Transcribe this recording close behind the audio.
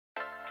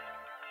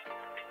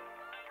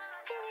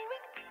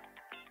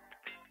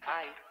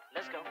Alright,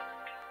 let's go.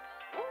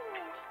 Woo!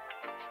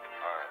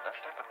 Alright, let's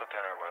take a look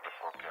at our weather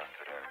forecast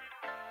today.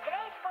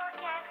 Today's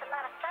forecast, a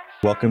lot of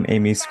sunshine. Welcome,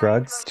 Amy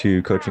Scruggs,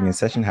 to Coaching in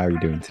Session. How are you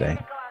doing today?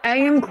 I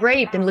am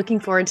great and looking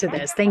forward to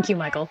this. Thank you,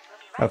 Michael.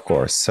 Of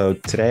course. So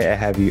today I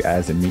have you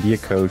as a media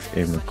coach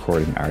and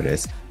recording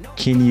artist.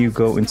 Can you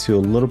go into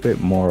a little bit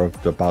more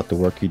about the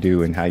work you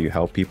do and how you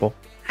help people?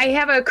 I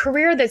have a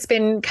career that's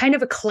been kind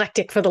of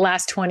eclectic for the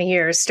last 20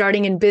 years,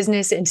 starting in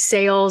business and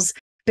sales,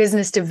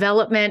 business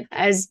development.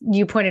 As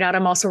you pointed out,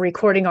 I'm also a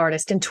recording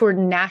artist and toured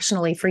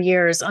nationally for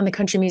years on the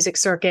country music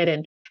circuit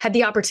and had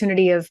the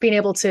opportunity of being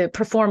able to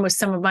perform with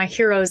some of my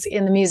heroes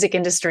in the music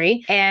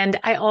industry. And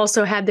I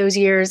also had those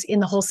years in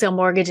the wholesale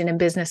mortgage and in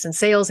business and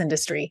sales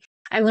industry.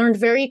 I learned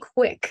very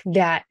quick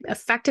that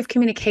effective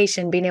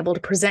communication, being able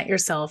to present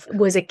yourself,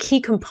 was a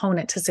key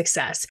component to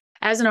success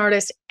as an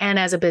artist and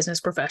as a business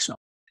professional.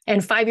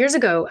 And 5 years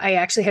ago, I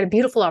actually had a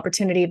beautiful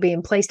opportunity of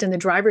being placed in the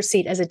driver's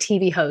seat as a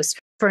TV host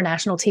for a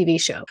national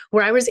TV show,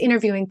 where I was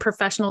interviewing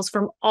professionals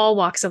from all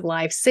walks of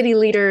life, city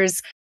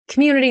leaders,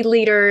 community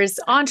leaders,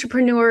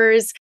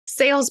 entrepreneurs,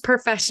 sales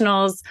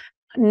professionals,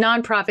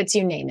 nonprofits,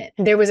 you name it.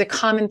 There was a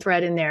common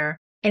thread in there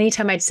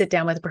anytime I'd sit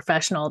down with a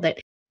professional that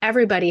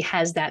everybody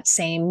has that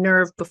same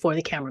nerve before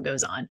the camera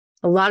goes on.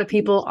 A lot of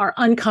people are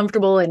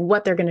uncomfortable in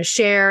what they're going to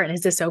share, and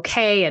is this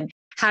okay? And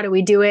how do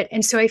we do it?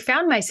 And so I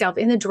found myself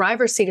in the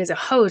driver's seat as a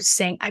host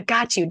saying, I've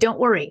got you. Don't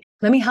worry.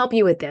 Let me help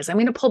you with this. I'm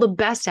going to pull the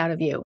best out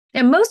of you.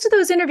 And most of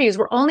those interviews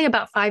were only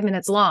about 5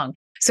 minutes long.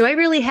 So I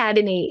really had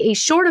in a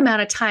short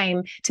amount of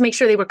time to make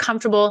sure they were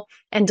comfortable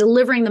and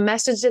delivering the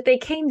message that they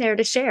came there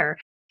to share.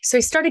 So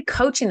I started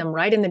coaching them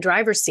right in the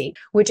driver's seat,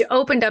 which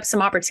opened up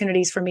some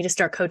opportunities for me to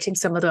start coaching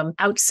some of them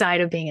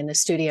outside of being in the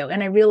studio.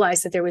 And I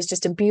realized that there was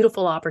just a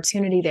beautiful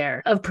opportunity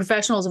there of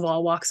professionals of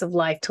all walks of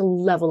life to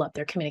level up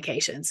their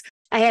communications.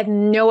 I had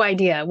no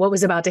idea what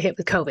was about to hit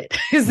with COVID,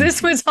 because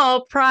this was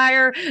all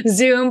prior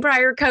Zoom,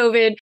 prior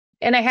COVID.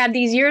 And I had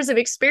these years of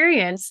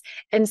experience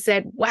and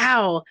said,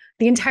 wow,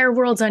 the entire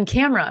world's on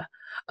camera.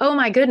 Oh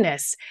my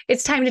goodness,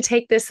 it's time to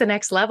take this the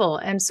next level.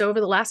 And so over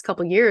the last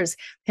couple of years,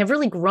 I've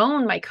really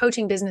grown my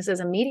coaching business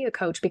as a media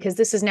coach, because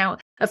this is now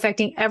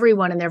affecting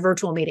everyone in their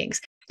virtual meetings.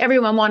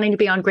 Everyone wanting to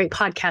be on great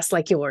podcasts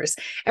like yours.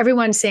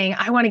 Everyone saying,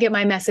 I want to get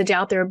my message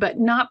out there, but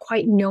not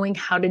quite knowing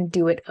how to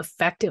do it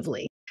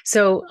effectively.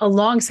 So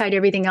alongside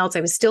everything else,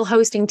 I was still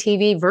hosting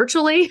TV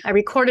virtually. I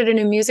recorded a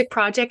new music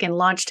project and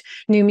launched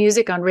new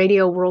music on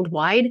radio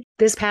worldwide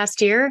this past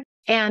year.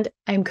 And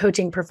I'm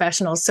coaching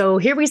professionals. So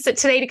here we sit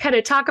today to kind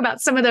of talk about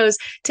some of those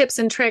tips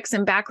and tricks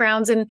and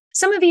backgrounds and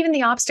some of even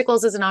the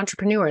obstacles as an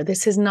entrepreneur.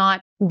 This has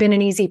not been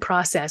an easy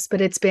process,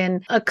 but it's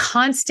been a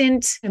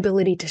constant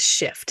ability to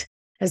shift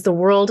as the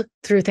world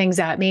threw things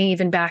at me.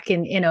 Even back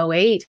in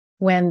 2008,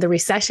 when the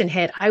recession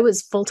hit, I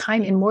was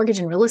full-time in mortgage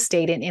and real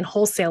estate and in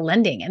wholesale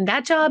lending, and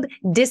that job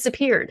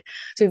disappeared.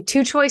 So I have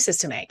two choices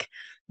to make.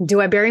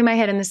 Do I bury my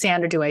head in the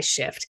sand or do I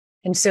shift?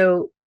 And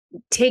so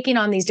taking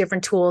on these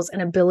different tools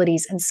and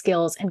abilities and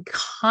skills and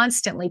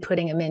constantly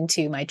putting them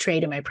into my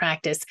trade and my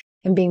practice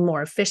and being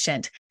more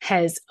efficient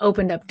has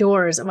opened up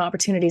doors of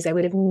opportunities I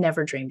would have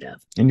never dreamed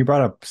of. And you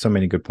brought up so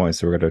many good points.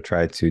 So we're going to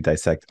try to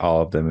dissect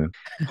all of them,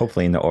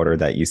 hopefully in the order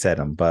that you said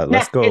them. But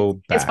let's go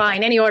back. It's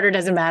fine. Any order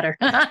doesn't matter.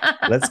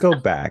 Let's go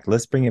back.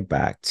 Let's bring it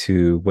back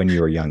to when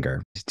you were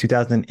younger.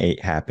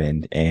 2008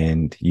 happened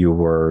and you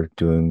were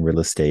doing real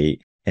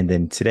estate. And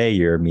then today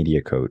you're a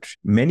media coach.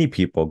 Many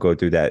people go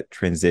through that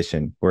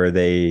transition where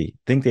they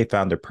think they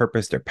found their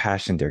purpose, their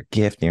passion, their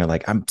gift. And you're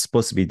like, I'm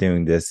supposed to be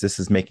doing this. This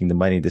is making the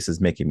money. This is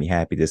making me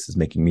happy. This is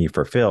making me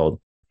fulfilled.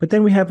 But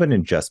then we have an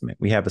adjustment.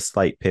 We have a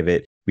slight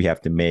pivot we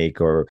have to make,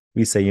 or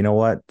we say, you know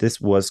what,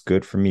 this was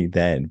good for me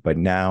then, but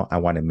now I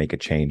want to make a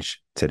change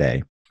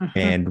today.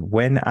 And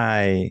when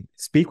I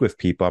speak with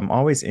people, I'm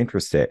always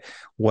interested.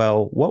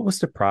 Well, what was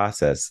the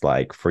process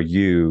like for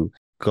you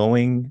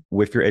going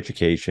with your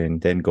education,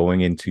 then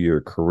going into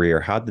your career?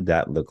 How did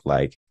that look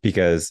like?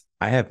 Because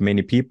I have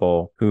many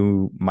people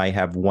who might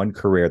have one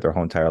career their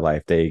whole entire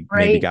life. They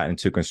maybe got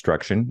into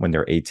construction when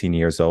they're 18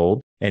 years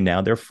old, and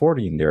now they're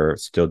 40 and they're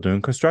still doing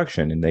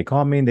construction. And they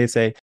call me and they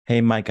say,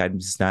 hey, Mike, I'm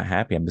just not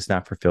happy. I'm just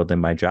not fulfilled in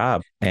my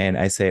job. And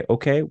I say,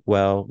 okay,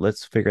 well,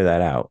 let's figure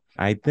that out.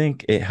 I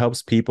think it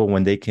helps people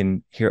when they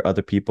can hear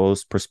other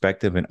people's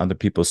perspective and other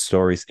people's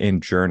stories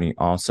and journey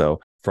also,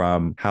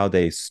 from how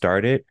they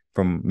started,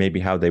 from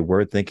maybe how they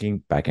were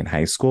thinking back in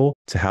high school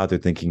to how they're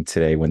thinking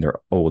today when they're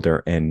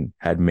older and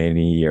had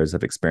many years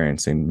of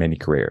experience in many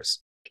careers.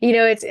 You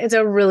know, it's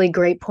a really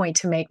great point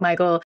to make,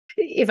 Michael.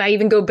 If I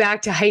even go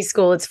back to high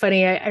school, it's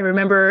funny. I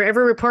remember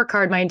every report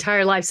card my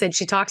entire life said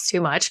she talks too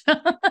much.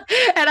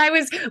 And I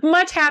was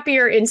much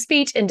happier in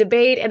speech and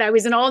debate. And I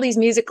was in all these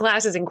music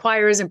classes and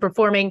choirs and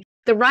performing.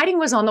 The writing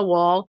was on the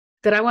wall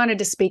that I wanted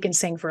to speak and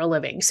sing for a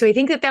living. So I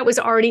think that was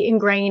already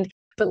ingrained.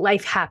 but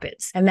life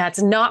happens. And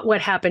that's not what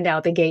happened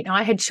out the gate. Now,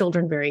 I had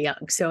children very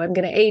young, so I'm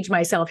going to age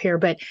myself here,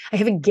 but I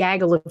have a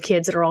gaggle of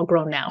kids that are all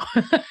grown now.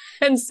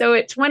 And so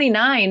at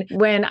 29,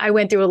 when I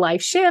went through a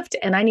life shift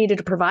and I needed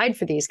to provide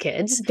for these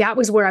kids, that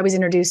was where I was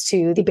introduced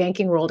to the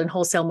banking world and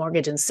wholesale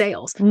mortgage and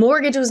sales.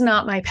 Mortgage was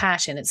not my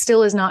passion. It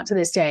still is not to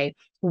this day.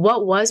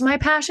 What was my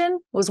passion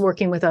was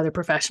working with other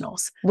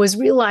professionals, was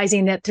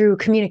realizing that through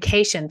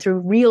communication, through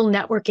real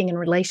networking and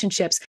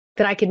relationships,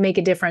 that I could make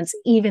a difference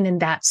even in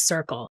that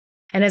circle.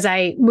 And as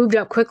I moved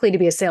up quickly to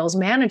be a sales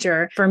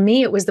manager, for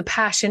me, it was the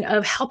passion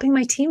of helping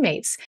my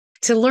teammates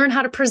to learn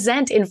how to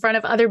present in front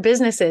of other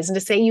businesses and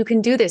to say, you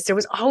can do this. There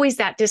was always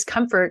that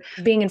discomfort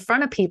being in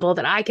front of people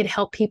that I could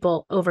help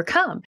people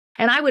overcome.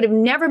 And I would have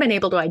never been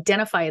able to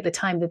identify at the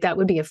time that that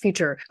would be a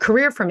future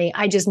career for me.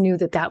 I just knew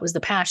that that was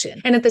the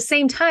passion. And at the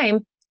same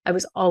time, I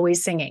was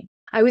always singing.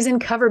 I was in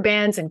cover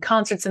bands and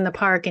concerts in the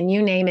park and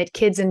you name it,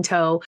 kids in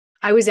tow.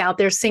 I was out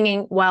there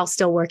singing while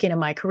still working in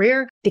my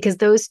career because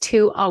those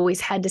two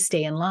always had to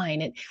stay in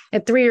line.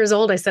 At 3 years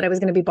old, I said I was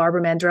going to be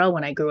Barbara Mandrell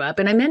when I grew up,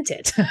 and I meant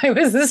it.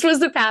 This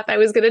was the path I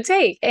was going to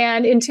take.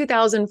 And in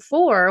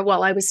 2004,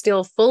 while I was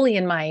still fully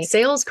in my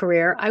sales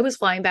career, I was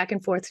flying back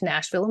and forth to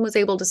Nashville and was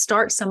able to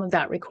start some of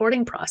that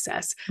recording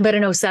process. But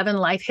in '07,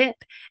 life hit.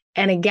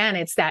 And again,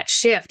 it's that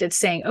shift. It's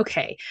saying,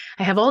 okay,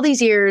 I have all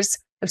these years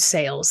of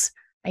sales.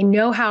 I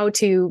know how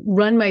to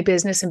run my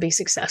business and be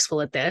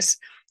successful at this.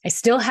 I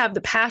still have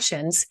the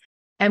passions,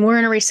 and we're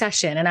in a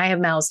recession and I have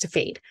mouths to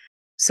feed.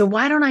 So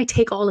why don't I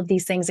take all of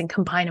these things and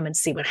combine them and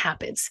see what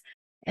happens?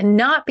 And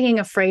not being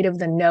afraid of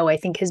the no, I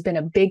think, has been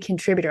a big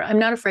contributor. I'm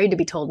not afraid to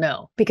be told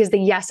no because the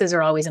yeses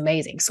are always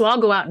amazing. So I'll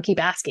go out and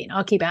keep asking.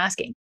 I'll keep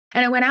asking.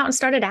 And I went out and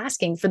started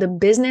asking for the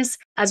business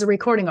as a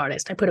recording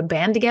artist. I put a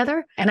band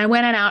together and I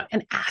went out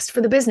and asked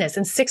for the business.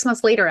 And 6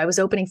 months later, I was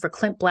opening for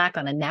Clint Black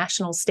on a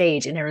national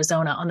stage in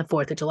Arizona on the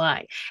 4th of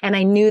July. And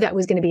I knew that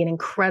was going to be an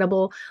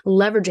incredible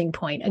leveraging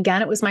point.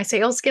 Again, it was my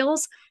sales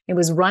skills. It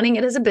was running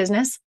it as a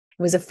business.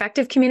 It was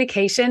effective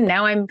communication.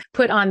 Now I'm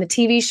put on the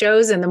TV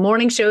shows and the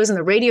morning shows and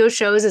the radio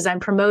shows as I'm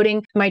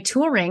promoting my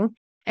touring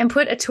and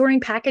put a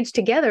touring package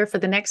together for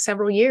the next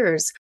several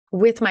years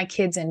with my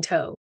kids in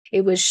tow.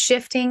 It was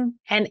shifting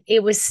and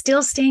it was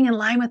still staying in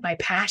line with my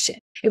passion.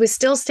 It was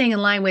still staying in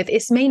line with,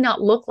 it may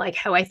not look like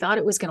how I thought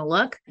it was going to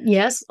look.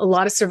 Yes, a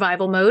lot of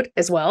survival mode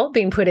as well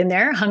being put in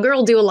there. Hunger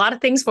will do a lot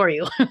of things for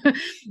you.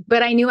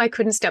 But I knew I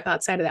couldn't step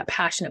outside of that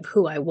passion of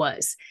who I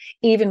was,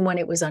 even when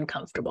it was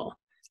uncomfortable.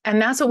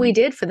 And that's what we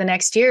did for the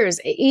next years.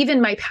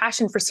 Even my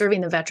passion for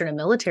serving the veteran and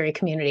military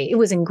community, it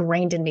was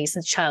ingrained in me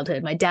since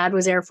childhood. My dad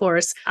was Air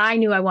Force. I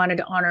knew I wanted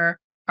to honor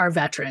our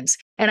veterans.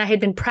 And I had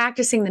been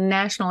practicing the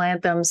national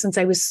anthem since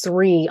I was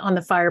 3 on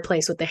the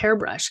fireplace with the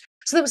hairbrush.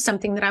 So that was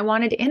something that I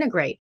wanted to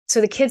integrate. So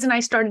the kids and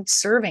I started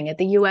serving at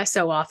the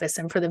USO office.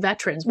 And for the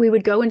veterans, we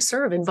would go and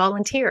serve and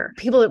volunteer.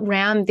 People that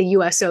ran the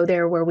USO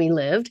there where we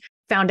lived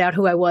found out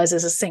who I was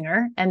as a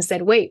singer and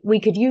said, wait, we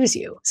could use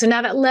you. So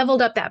now that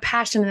leveled up that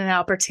passion and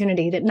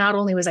opportunity that not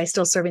only was I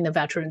still serving the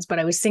veterans, but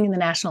I was singing the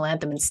national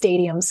anthem in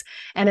stadiums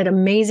and at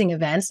amazing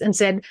events and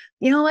said,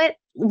 you know what?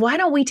 Why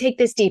don't we take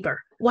this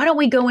deeper? Why don't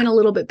we go in a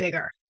little bit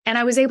bigger? And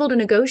I was able to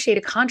negotiate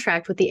a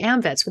contract with the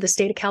AMVETS, with the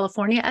state of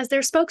California, as their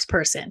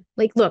spokesperson.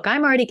 Like, look,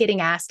 I'm already getting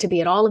asked to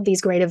be at all of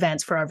these great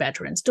events for our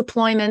veterans,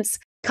 deployments,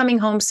 coming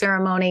home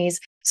ceremonies,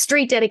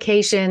 street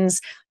dedications,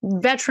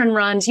 veteran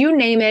runs, you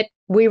name it,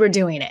 we were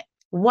doing it.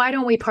 Why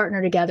don't we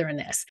partner together in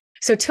this?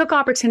 So took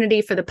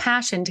opportunity for the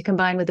passion to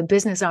combine with a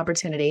business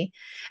opportunity.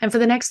 And for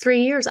the next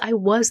 3 years, I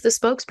was the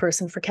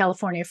spokesperson for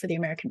California for the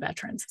American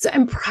veterans. So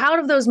I'm proud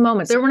of those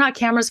moments. There were not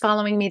cameras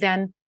following me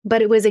then,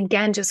 but it was,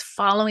 again, just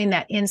following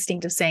that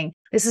instinct of saying,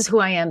 this is who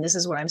I am. This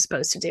is what I'm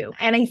supposed to do.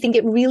 And I think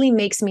it really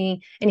makes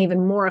me an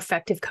even more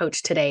effective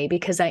coach today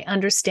because I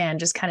understand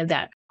just kind of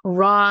that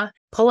raw,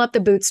 pull up the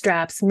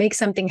bootstraps, make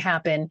something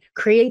happen,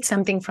 create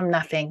something from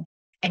nothing,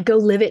 and go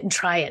live it and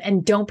try it.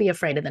 And don't be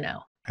afraid of the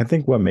no. I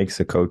think what makes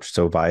a coach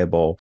so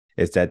viable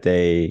is that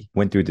they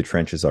went through the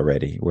trenches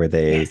already, where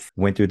they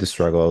went through the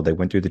struggle, they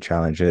went through the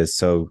challenges.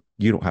 So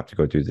you don't have to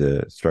go through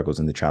the struggles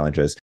and the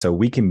challenges. So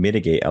we can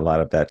mitigate a lot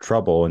of that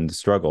trouble and the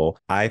struggle.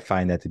 I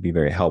find that to be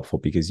very helpful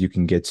because you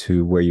can get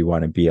to where you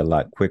want to be a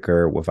lot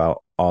quicker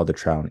without all the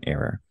trial and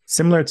error.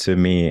 Similar to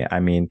me, I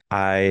mean,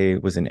 I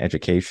was in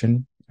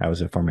education. I was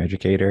a former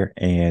educator.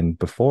 And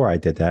before I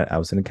did that, I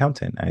was an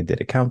accountant. I did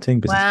accounting,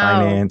 business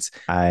finance.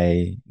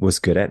 I was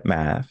good at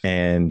math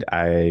and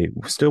I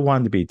still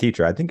wanted to be a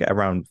teacher. I think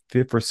around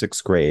 5th or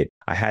 6th grade,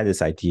 I had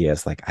this idea.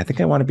 It's like, I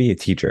think I want to be a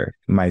teacher.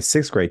 My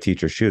 6th grade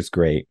teacher, she was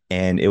great.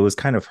 And it was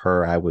kind of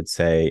her, I would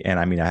say. And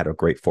I mean, I had a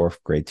great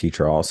 4th grade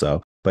teacher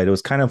also, but it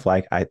was kind of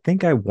like, I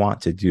think I want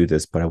to do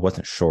this, but I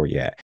wasn't sure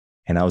yet.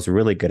 And I was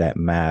really good at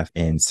math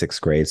in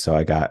 6th grade. So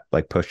I got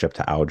like pushed up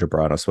to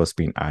algebra. And I was supposed to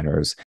be in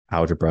honors,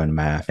 algebra and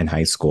math in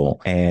high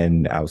school.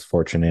 And I was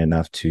fortunate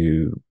enough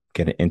to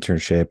get an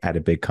internship at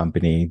a big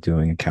company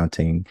doing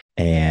accounting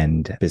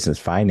and business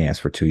finance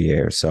for 2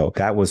 years. So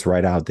that was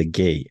right out the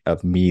gate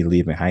of me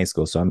leaving high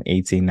school. So I'm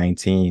 18,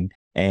 19,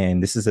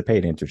 and this is a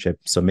paid internship.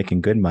 So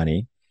making good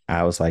money.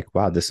 I was like,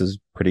 wow, this is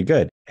pretty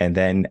good. And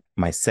then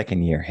my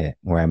second year hit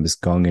where I was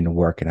going into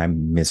work and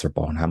I'm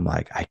miserable. And I'm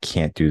like, I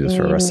can't do this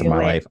for the You rest of knew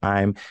my it. life.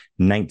 I'm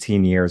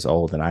 19 years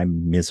old and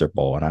I'm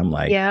miserable. And I'm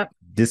like, Yep.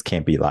 this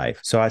can't be life.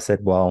 So I said,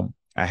 well,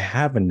 I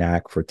have a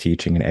knack for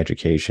teaching and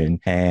education.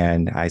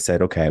 And I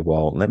said, okay,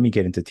 well, let me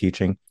get into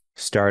teaching.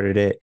 Started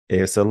it.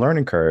 It's a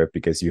learning curve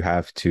because you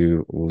have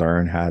to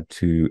learn how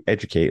to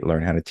educate,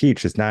 learn how to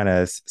teach. It's not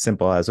as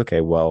simple as,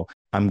 okay, well,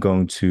 I'm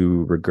going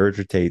to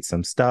regurgitate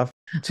some stuff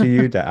to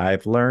you that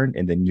I've learned,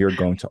 and then you're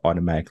going to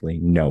automatically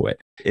know it.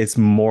 It's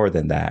more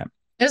than that.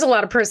 There's a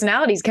lot of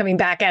personalities coming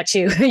back at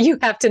you. You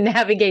have to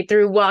navigate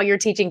through while you're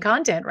teaching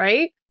content,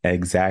 right?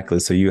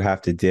 Exactly. So you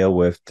have to deal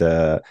with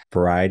the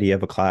variety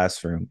of a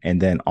classroom and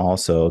then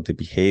also the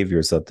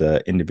behaviors of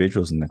the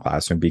individuals in the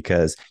classroom,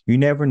 because you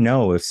never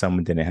know if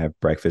someone didn't have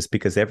breakfast,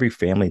 because every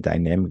family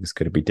dynamic is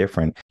going to be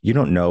different. You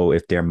don't know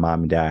if their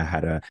mom and dad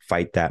had a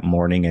fight that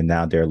morning and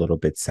now they're a little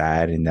bit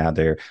sad and now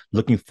they're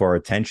looking for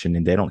attention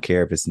and they don't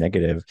care if it's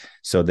negative.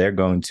 So they're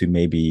going to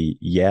maybe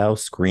yell,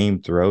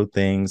 scream, throw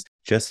things,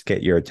 just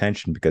get your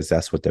attention because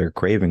that's what they're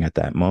craving at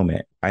that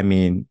moment. I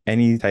mean,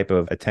 any type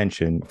of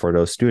attention for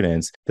those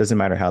students, doesn't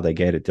matter how they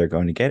get it, they're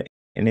going to get it.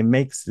 And it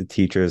makes the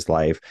teacher's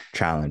life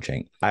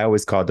challenging. I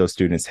always called those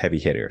students heavy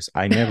hitters.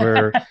 I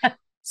never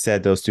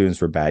said those students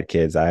were bad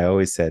kids. I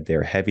always said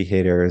they're heavy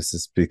hitters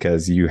just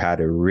because you had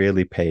to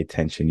really pay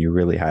attention. You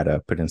really had to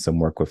put in some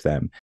work with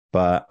them.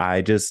 But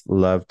I just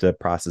love the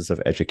process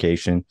of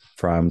education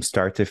from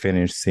start to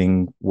finish,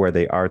 seeing where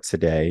they are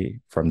today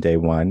from day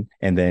one,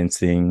 and then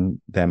seeing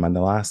them on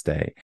the last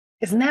day.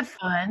 Isn't that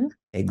fun?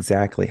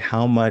 Exactly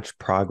how much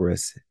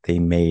progress they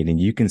made. And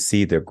you can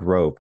see their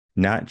growth,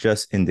 not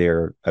just in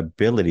their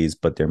abilities,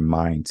 but their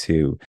mind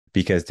too,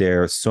 because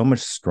they're so much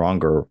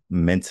stronger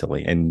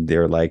mentally. And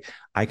they're like,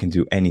 I can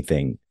do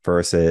anything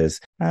versus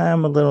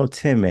I'm a little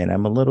timid.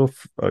 I'm a little,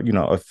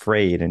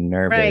 afraid and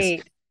nervous.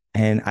 Right.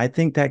 And I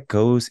think that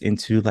goes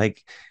into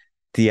like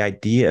the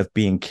idea of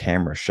being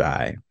camera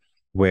shy,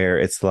 where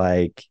it's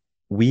like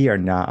we are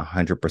not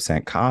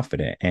 100%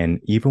 confident.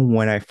 And even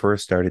when I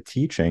first started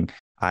teaching,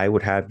 I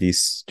would have these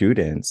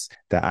students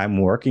that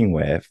I'm working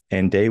with,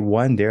 and day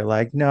one, they're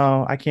like,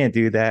 no, I can't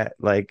do that.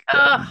 Like,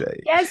 Oh,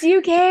 yes,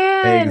 you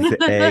can.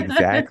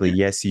 exactly.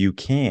 Yes, you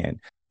can.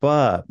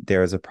 But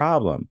there's a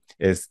problem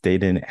is they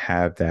didn't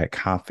have that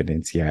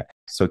confidence yet.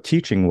 So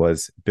teaching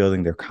was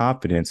building their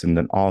confidence and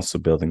then also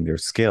building their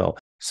skill.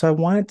 So I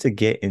wanted to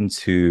get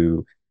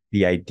into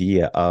the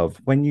idea of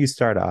when you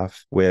start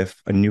off with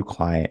a new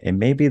client and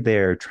maybe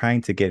they're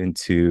trying to get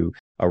into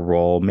a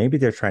role, maybe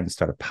they're trying to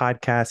start a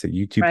podcast, a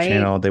YouTube Right.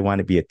 channel, they want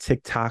to be a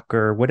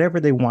TikToker, whatever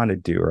they want to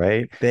do,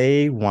 right?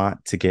 They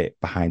want to get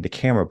behind the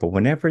camera, but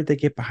whenever they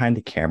get behind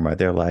the camera,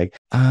 they're like,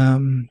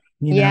 they're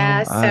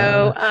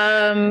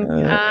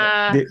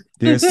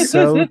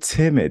so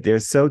timid. They're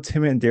so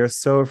timid. And they're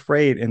so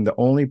afraid. And the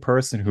only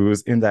person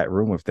who's in that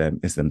room with them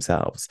is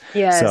themselves.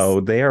 Yes. So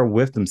they are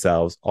with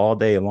themselves all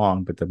day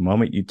long. But the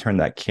moment you turn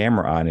that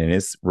camera on and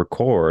it's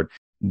record,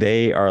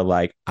 they are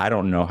like, I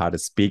don't know how to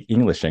speak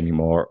English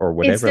anymore or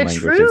whatever It's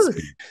the language truth.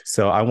 is.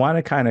 So I want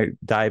to kind of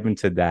dive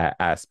into that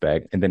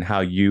aspect and then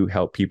how you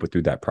help people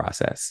through that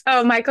process.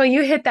 Oh, Michael,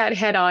 you hit that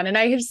head on. And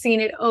I have seen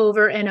it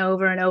over and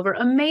over and over.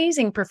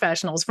 Amazing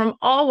professionals from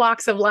all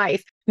walks of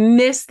life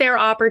miss their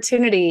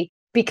opportunity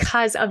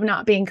because of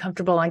not being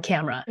comfortable on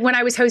camera. When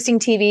I was hosting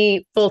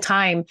TV full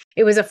time,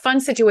 it was a fun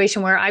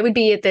situation where I would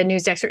be at the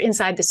news desk or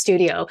inside the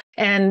studio.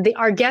 And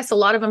our guests, a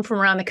lot of them from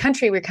around the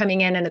country were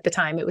coming in. And at the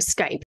time it was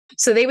Skype.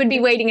 So they would be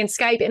waiting in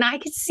Skype and I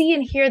could see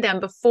and hear them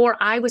before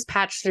I was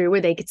patched through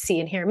where they could see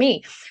and hear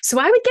me. So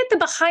I would get the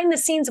behind the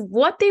scenes of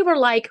what they were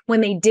like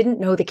when they didn't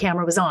know the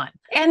camera was on.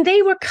 And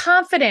they were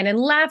confident and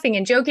laughing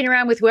and joking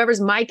around with whoever's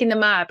micing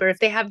them up, or if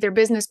they have their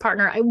business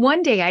partner.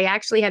 One day I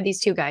actually had these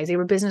two guys, they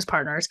were business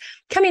partners,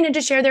 coming in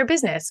to share their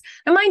business.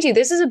 And mind you,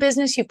 this is a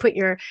business you put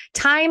your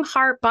time,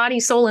 heart, body,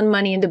 soul, and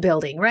money into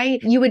building,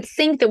 right? You would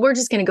think that we're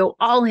just going to go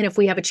all in if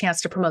we have a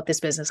chance to promote this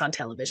business on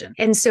television.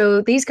 And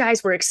so these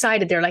guys were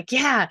excited. They're like,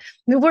 yeah,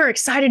 we're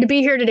excited to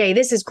be here today.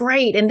 This is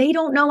great. And they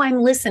don't know I'm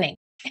listening.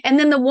 And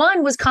then the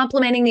one was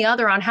complimenting the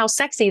other on how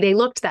sexy they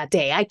looked that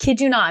day. I kid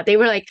you not. They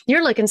were like,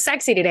 you're looking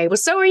sexy today. Well,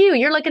 so are you.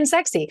 You're looking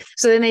sexy.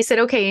 So then they said,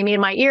 okay, Amy,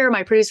 in my ear,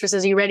 my producer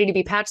says, are you ready to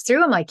be patched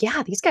through? I'm like,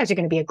 yeah, these guys are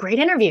going to be a great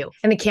interview.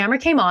 And the camera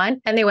came on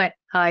and they went,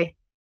 hi,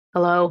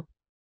 hello.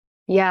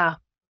 Yeah.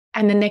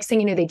 And the next thing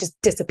you knew, they just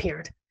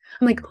disappeared.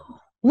 I'm like,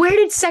 where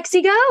did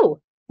sexy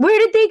go? Where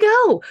did they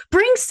go?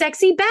 Bring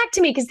sexy back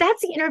to me, because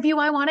that's the interview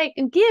I want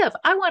to give.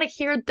 I want to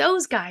hear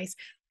those guys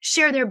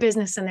share their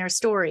business and their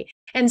story.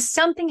 And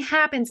something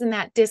happens in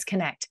that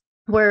disconnect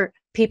where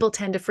people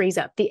tend to freeze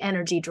up. The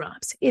energy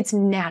drops. It's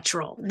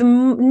natural. The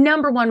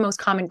number one most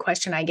common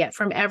question I get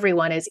from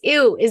everyone is,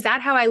 ew, is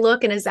that how I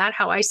look? And is that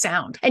how I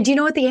sound? And do you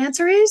know what the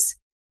answer is?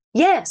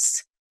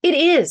 Yes. It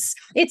is.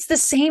 It's the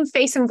same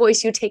face and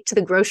voice you take to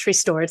the grocery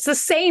store. It's the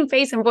same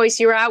face and voice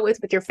you're out with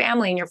your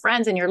family and your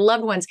friends and your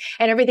loved ones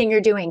and everything you're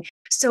doing.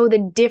 So the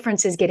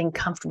difference is getting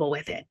comfortable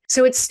with it.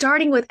 So it's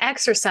starting with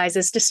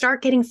exercises to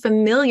start getting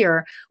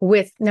familiar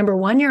with, number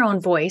one, your own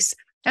voice,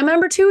 and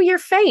number two, your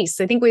face.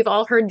 I think we've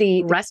all heard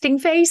the resting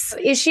face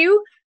issue.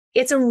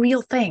 It's a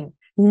real thing.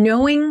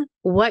 Knowing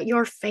what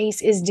your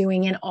face is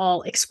doing in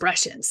all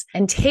expressions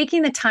and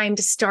taking the time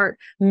to start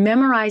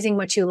memorizing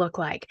what you look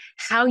like,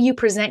 how you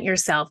present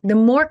yourself. The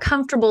more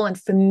comfortable and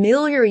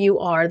familiar you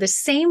are, the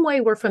same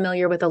way we're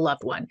familiar with a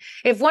loved one.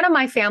 If one of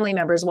my family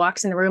members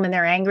walks in the room and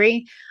they're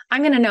angry,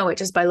 I'm going to know it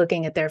just by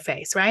looking at their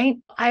face, right?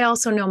 I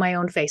also know my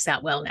own face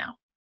that well now.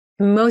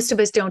 Most of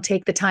us don't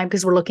take the time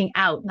because we're looking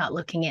out, not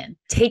looking in.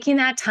 Taking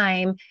that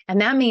time, and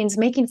that means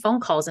making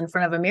phone calls in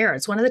front of a mirror.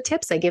 It's one of the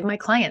tips I give my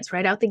clients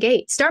right out the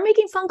gate. Start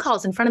making phone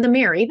calls in front of the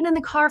mirror, even in the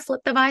car,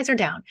 flip the visor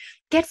down.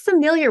 Get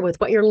familiar with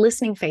what your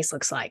listening face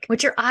looks like,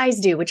 what your eyes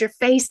do, what your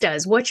face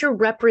does, what you're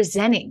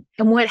representing.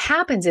 And what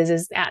happens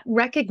is that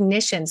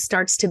recognition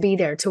starts to be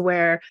there to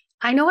where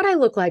I know what I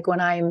look like when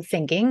I'm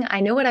thinking.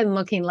 I know what I'm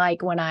looking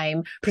like when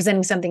I'm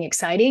presenting something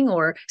exciting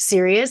or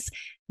serious.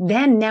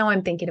 Then now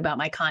I'm thinking about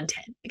my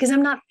content because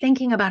I'm not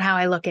thinking about how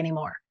I look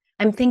anymore.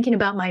 I'm thinking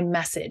about my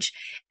message.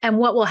 And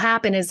what will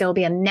happen is there'll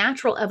be a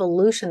natural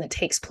evolution that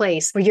takes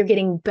place where you're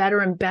getting better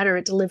and better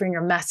at delivering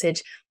your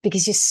message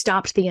because you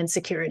stopped the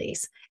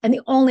insecurities. And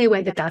the only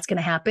way that that's going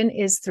to happen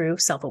is through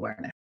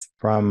self-awareness.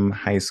 From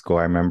high school,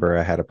 I remember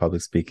I had a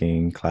public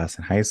speaking class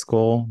in high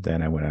school.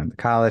 Then I went on to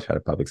college, had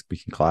a public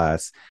speaking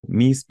class.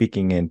 Me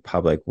speaking in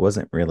public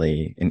wasn't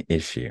really an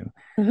issue.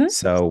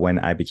 So when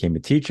I became a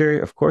teacher,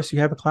 of course, you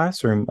have a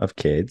classroom of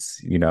kids.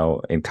 You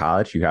know, in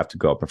college, you have to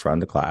go up in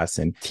front of the class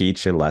and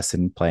teach a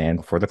lesson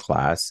plan for the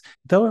class.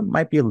 Though it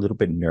might be a little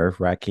bit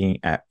nerve-wracking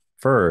at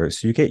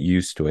first, you get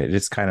used to it.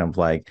 It's kind of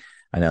like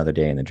another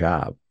day in the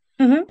job.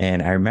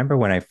 And I remember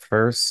when I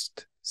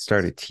first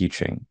started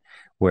teaching,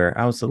 where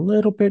I was a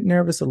little bit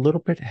nervous, a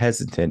little bit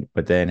hesitant,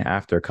 but then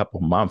after a couple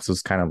of months, it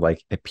was kind of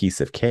like a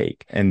piece of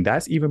cake. And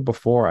that's even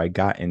before I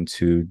got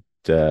into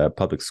the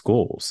public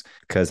schools,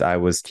 because I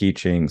was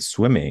teaching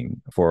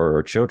swimming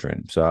for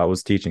children. So I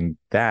was teaching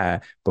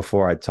that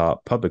before I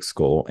taught public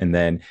school. And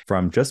then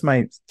from just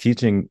my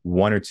teaching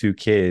one or two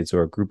kids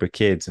or a group of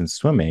kids in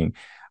swimming,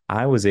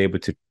 I was able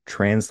to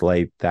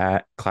translate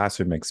that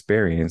classroom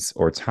experience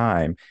or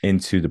time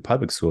into the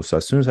public school. So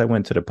as soon as I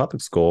went to the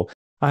public school,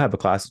 I have a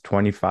class of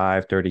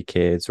 25, 30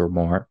 kids or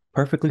more,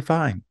 perfectly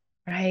fine.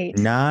 Right.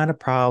 Not a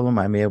problem.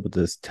 I'm able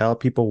to tell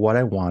people what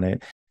I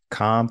wanted.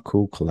 Calm,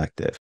 cool,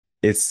 collective.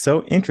 It's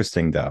so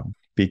interesting, though,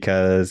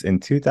 because in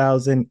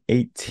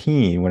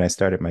 2018, when I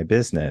started my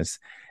business,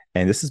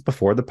 and this is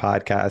before the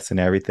podcast and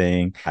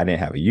everything, I didn't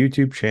have a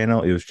YouTube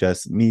channel. It was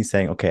just me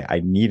saying, okay,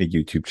 I need a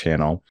YouTube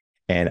channel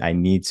and I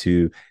need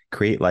to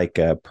create like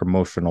a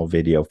promotional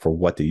video for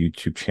what the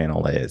YouTube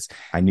channel is.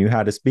 I knew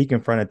how to speak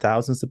in front of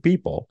thousands of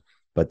people.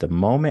 But the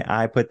moment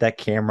I put that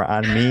camera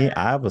on me,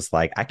 I was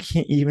like, I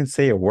can't even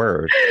say a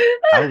word.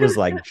 I was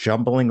like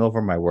jumbling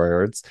over my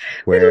words.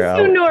 Where it is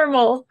so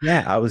normal.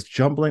 Yeah, I was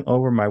jumbling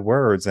over my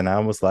words and I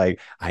was like,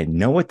 I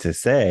know what to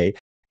say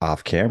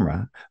off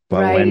camera.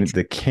 But when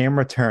the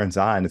camera turns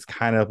on, it's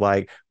kind of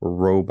like a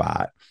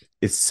robot.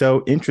 It's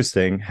so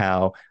interesting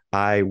how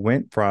I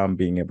went from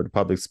being able to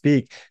public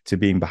speak to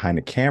being behind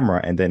a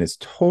camera. And then it's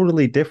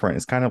totally different.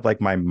 It's kind of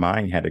like my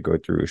mind had to go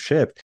through a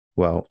shift.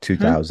 Well,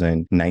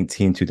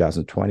 2019,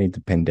 2020,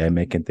 the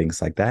pandemic and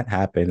things like that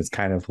happened. It's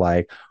kind of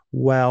like,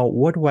 well,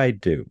 what do I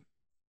do?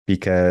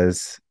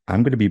 Because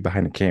I'm going to be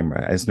behind the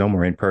camera. There's no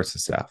more in-person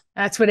stuff.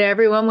 That's what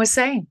everyone was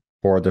saying.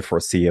 For the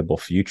foreseeable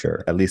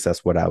future. At least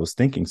that's what I was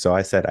thinking. So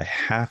I said, I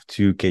have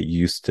to get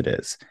used to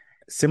this.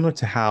 Similar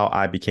to how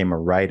I became a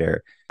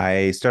writer,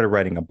 I started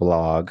writing a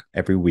blog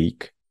every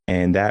week.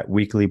 And that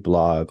weekly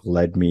blog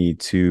led me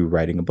to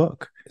writing a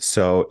book.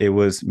 So it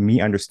was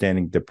me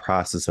understanding the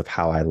process of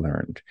how I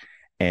learned.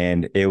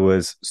 And it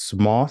was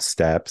small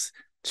steps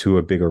to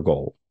a bigger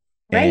goal.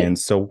 Right. And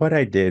so what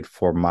I did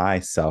for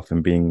myself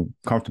and being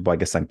comfortable, I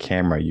guess, on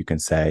camera, you can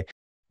say,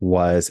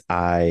 was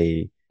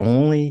I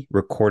only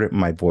recorded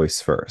my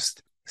voice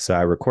first. So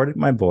I recorded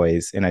my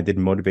voice and I did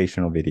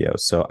motivational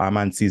videos. So I'm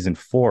on season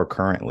 4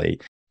 currently,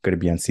 going to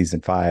be on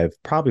season 5,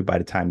 probably by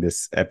the time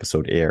this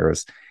episode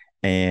airs.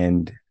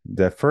 And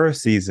the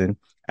first season,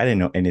 I didn't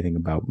know anything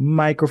about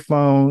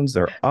microphones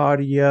or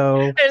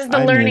audio. There's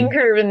the learning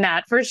curve in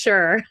that for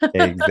sure.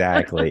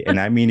 Exactly. And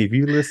I mean, if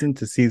you listen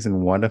to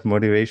season 1 of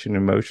Motivation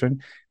and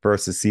Motion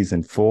versus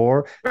season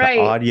 4, the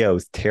audio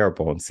is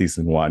terrible in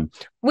season 1.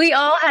 We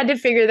all had to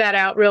figure that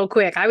out real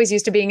quick. I was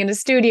used to being in a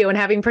studio and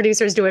having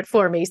producers do it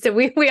for me. So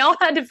we all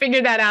had to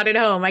figure that out at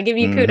home. I give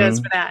you kudos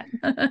for that.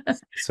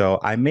 So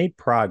I made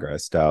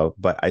progress though,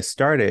 but I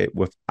started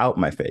without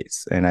my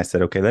face. And I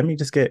said, okay, let me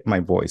just get my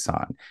voice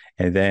on.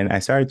 And then I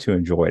started to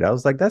enjoy it. I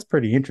was like, that's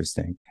pretty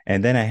interesting.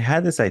 And then I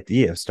had this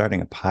idea of starting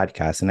a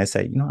podcast. And I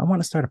said, I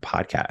want to start a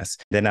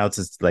podcast. Then I was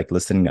just like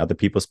listening to other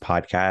people's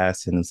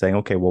podcasts and saying,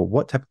 okay, well,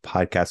 what type of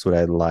podcast would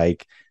I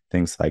like?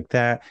 Things like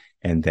that.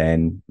 And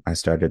then I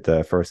started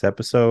the first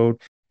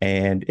episode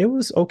And it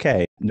was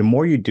okay. The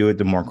more you do it,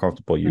 the more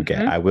comfortable you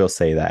get. I will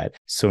say that.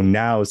 So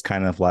now it's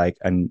kind of like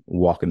a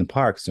walk in the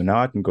park. So now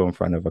I can go in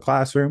front of a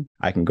classroom.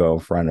 I can go in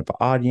front of an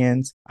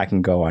audience. I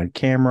can go on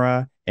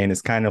camera. And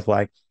it's kind of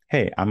like,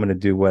 hey, I'm going to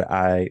do what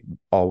I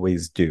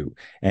always do.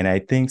 And I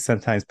think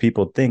sometimes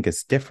people think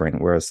it's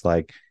different, where it's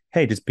like,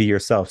 hey, just be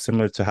yourself,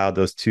 similar to how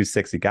those two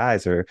sexy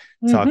guys are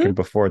talking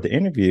before the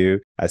interview.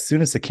 As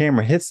soon as the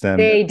camera hits them,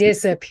 they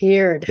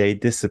disappeared. They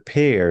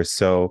disappear.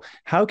 So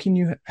how can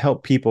you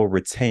help people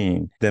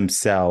retain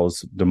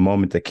themselves the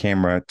moment the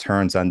camera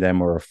turns on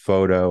them or a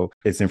photo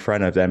is in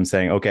front of them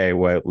saying, okay,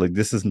 well, like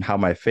this is how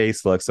my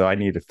face looks, so I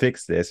need to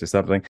fix this or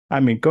something. I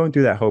mean, going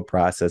through that whole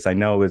process, I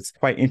know it's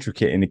quite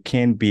intricate and it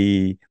can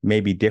be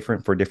maybe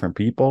different for different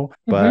people,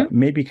 but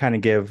maybe kind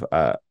of give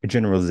a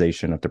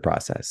generalization of the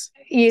process.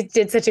 You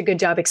did such a good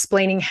job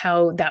explaining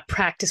how that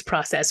practice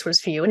process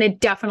was for you. And it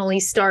definitely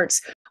starts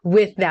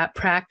with that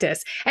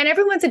practice. And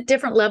everyone's at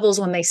different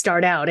levels when they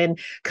start out. And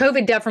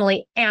COVID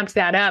definitely amped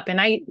that up. And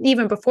I,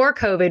 even before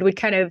COVID, would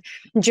kind of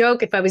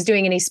joke if I was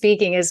doing any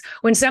speaking is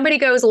when somebody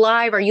goes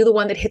live, are you the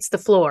one that hits the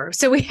floor?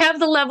 So we have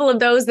the level of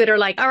those that are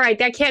like, all right,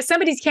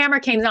 somebody's camera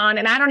came on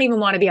and I don't even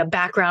want to be a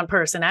background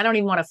person. I don't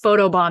even want to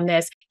photobomb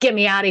this. Get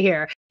me out of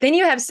here. Then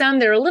you have some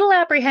that are a little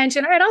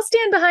apprehension. All right, I'll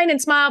stand behind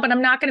and smile, but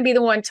I'm not going to be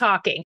the one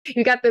talking.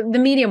 You got the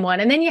medium one.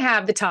 And then you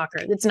have the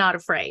talker that's not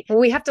afraid.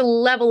 We have to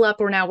level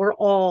up where now we're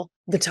all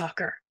the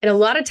talker. And a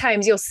lot of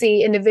times you'll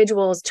see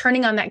individuals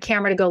turning on that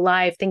camera to go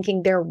live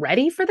thinking they're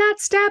ready for that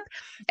step.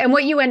 And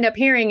what you end up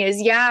hearing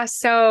is,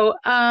 what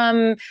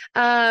I'm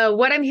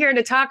here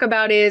to talk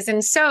about is,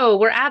 and so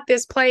we're at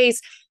this place,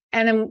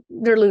 and then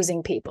they're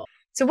losing people.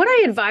 So what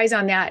I advise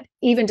on that,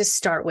 even to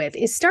start with,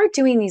 is start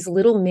doing these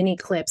little mini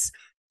clips.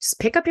 Just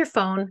pick up your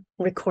phone,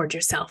 record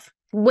yourself.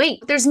 Wait,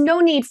 there's no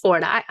need for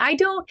it. I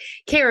don't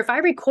care if I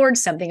record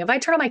something. If I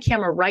turn on my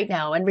camera right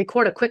now and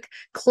record a quick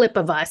clip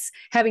of us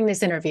having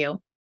this interview,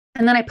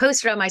 and then I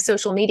post it on my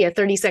social media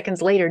 30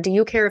 seconds later, do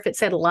you care if it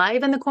said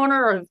live in the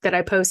corner or that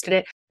I posted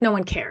it? No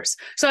one cares.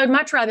 So I'd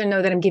much rather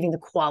know that I'm giving the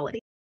quality.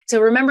 So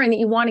remembering that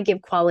you want to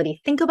give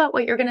quality, think about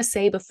what you're going to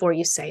say before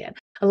you say it.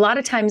 A lot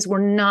of times we're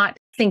not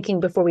thinking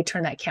before we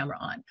turn that camera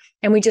on.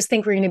 And we just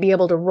think we're going to be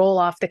able to roll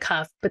off the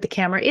cuff, but the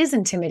camera is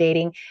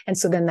intimidating. And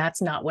so then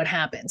that's not what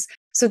happens.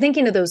 So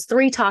thinking of those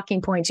 3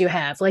 talking points you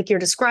have, like you're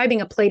describing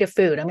a plate of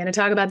food. I'm going to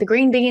talk about the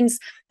green beans,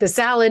 the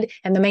salad,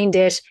 and the main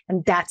dish,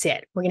 and that's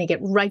it. We're going to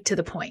get right to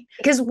the point.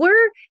 Because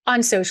we're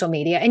on social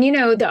media,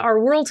 and our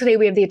world today,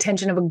 we have the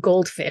attention of a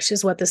goldfish,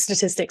 is what the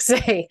statistics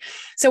say.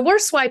 So we're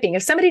swiping.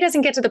 If somebody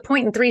doesn't get to the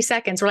point in 3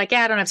 seconds, we're like,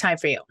 I don't have time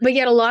for you. But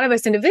yet a lot of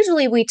us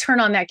individually, we turn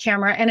on that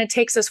camera, and it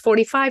takes us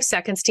 45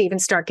 seconds to even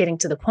start getting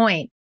to the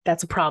point.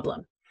 That's a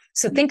problem.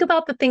 So think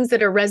about the things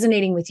that are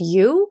resonating with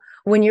you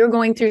when you're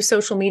going through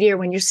social media or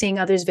when you're seeing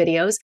others'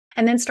 videos,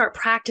 and then start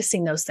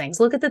practicing those things.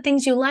 Look at the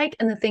things you like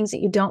and the things that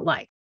you don't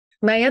like.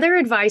 My other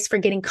advice for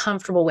getting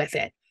comfortable with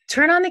it,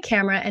 turn on the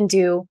camera and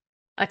do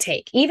a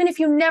take. Even if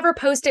you never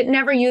post it,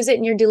 never use it,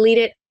 and you delete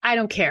it, I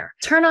don't care.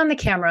 Turn on the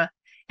camera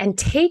and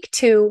take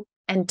 2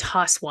 and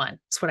toss 1.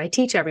 That's what I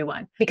teach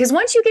everyone. Because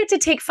once you get to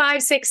take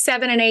 5, 6,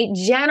 7, and 8,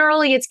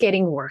 generally it's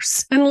getting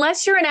worse.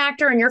 Unless you're an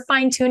actor and you're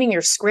fine-tuning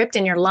your script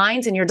and your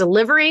lines and your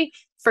delivery,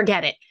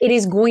 forget it. It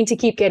is going to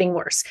keep getting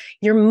worse.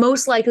 You're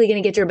most likely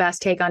going to get your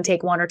best take on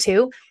take 1 or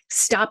 2.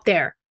 Stop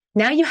there.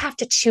 Now you have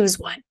to choose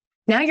one.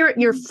 Now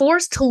you're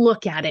forced to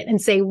look at it and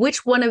say,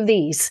 which one of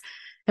these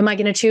am I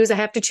going to choose? I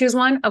have to choose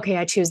one. Okay,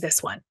 I choose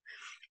this one.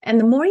 And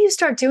the more you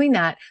start doing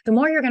that, the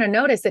more you're going to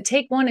notice that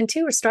take 1 and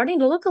 2 are starting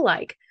to look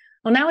alike.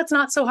 Well, now it's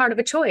not so hard of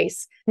a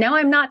choice. Now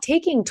I'm not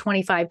taking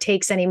 25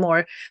 takes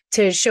anymore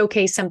to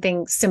showcase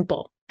something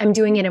simple. I'm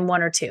doing it in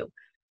 1 or 2.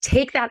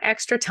 Take that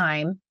extra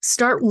time,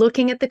 start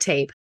looking at the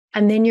tape,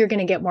 and then you're going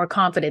to get more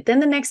confident. Then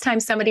the next time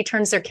somebody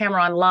turns their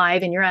camera on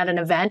live and you're at an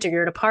event or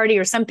you're at a party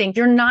or something,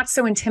 you're not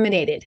so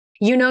intimidated.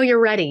 You know you're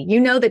ready. You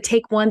know that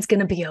take 1's going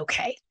to be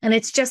okay. And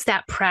it's just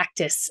that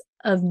practice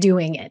of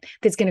doing it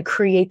that's going to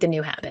create the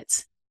new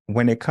habits.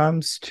 When it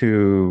comes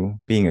to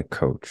being a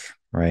coach,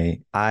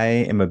 right, I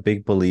am a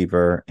big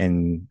believer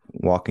in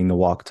walking the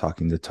walk,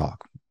 talking the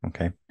talk.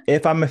 Okay.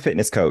 If I'm a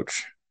fitness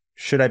coach,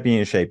 should I be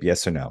in shape?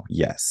 Yes or no?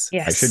 Yes.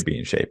 I should be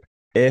in shape.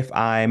 If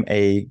I'm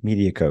a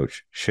media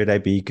coach, should I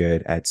be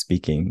good at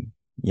speaking?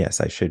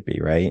 Yes, I should be,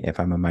 right? If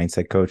I'm a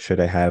mindset coach,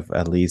 should I have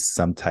at least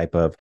some type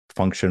of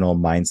functional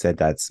mindset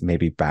that's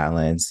maybe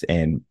balanced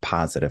and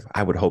positive?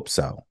 I would hope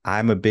so.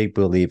 I'm a big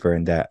believer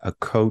in that a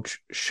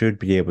coach should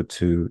be able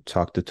to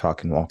talk the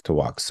talk and walk the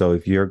walk. So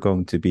if you're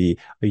going to be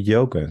a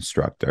yoga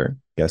instructor,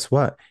 guess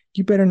what?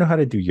 You better know how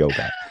to do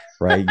yoga,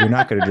 right? You're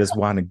not going to just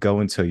want to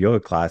go into a yoga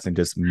class and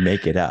just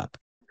make it up.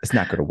 It's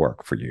not going to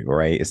work for you,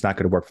 right? It's not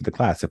going to work for the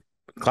class. If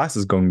the class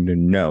is going to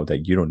know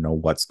that you don't know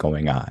what's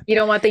going on. You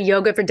don't want the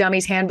Yoga for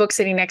Dummies handbook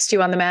sitting next to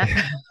you on the mat.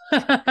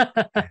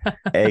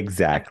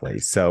 Exactly.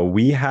 So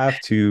we have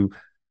to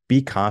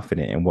be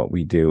confident in what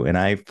we do. And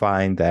I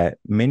find that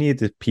many of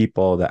the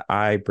people that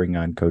I bring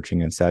on coaching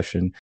in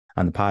session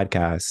on the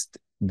podcast,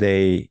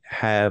 they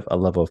have a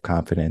level of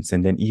confidence.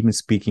 And then even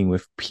speaking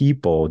with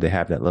people, they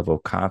have that level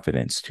of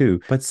confidence too.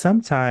 But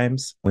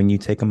sometimes when you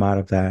take them out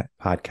of that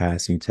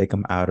podcast, you take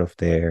them out of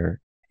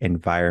their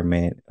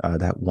environment,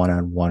 that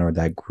one-on-one or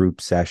that group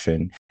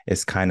session,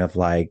 it's kind of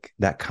like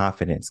that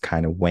confidence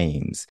kind of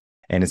wanes.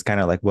 And it's kind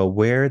of like, well,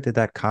 where did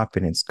that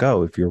confidence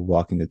go? If you're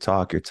walking the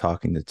talk, you're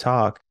talking the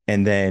talk.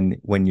 And then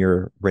when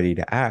you're ready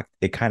to act,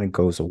 it kind of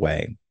goes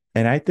away.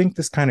 And I think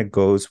this kind of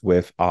goes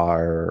with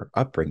our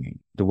upbringing,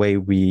 the way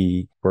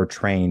we were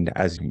trained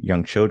as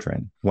young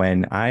children.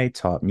 When I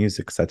taught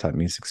music, because I taught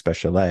music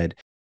special ed,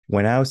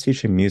 when I was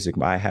teaching music,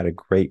 I had a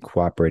great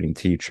cooperating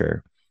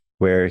teacher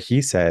where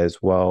he says,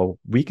 well,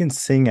 we can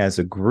sing as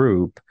a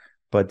group,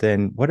 but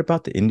then what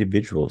about the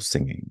individual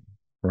singing?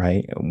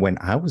 Right. When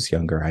I was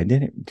younger, I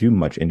didn't do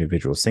much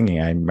individual singing.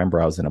 I remember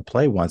I was in a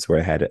play once where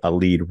I had a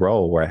lead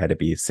role where I had to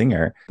be a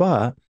singer,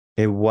 but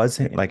it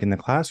wasn't like in the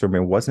classroom,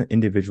 it wasn't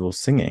individual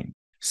singing.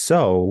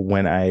 So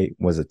when I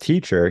was a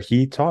teacher,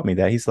 he taught me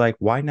that. He's like,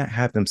 why not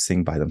have them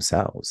sing by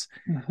themselves?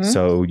 Mm-hmm.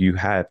 So you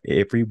have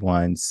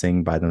everyone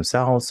sing by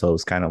themselves. So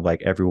it's kind of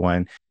like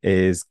everyone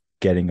is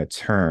getting a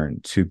turn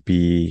to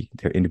be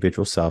their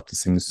individual self, to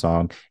sing the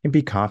song and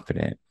be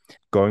confident.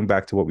 Going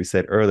back to what we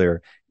said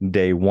earlier,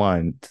 day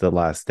one to the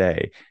last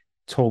day,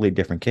 totally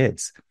different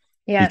kids.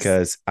 Yes.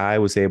 Because I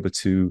was able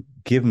to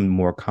give them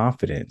more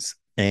confidence.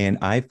 And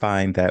I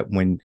find that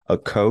when a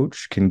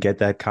coach can get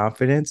that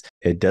confidence,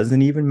 it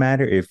doesn't even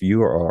matter if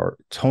you are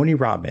Tony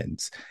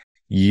Robbins.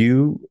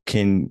 You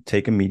can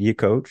take a media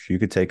coach, you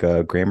could take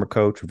a grammar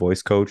coach, a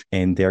voice coach,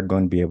 and they're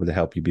going to be able to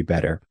help you be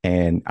better.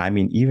 And I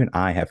mean, even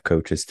I have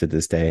coaches to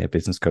this day,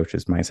 business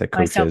coaches, mindset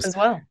coaches. Myself as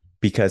well.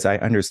 Because I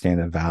understand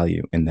the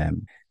value in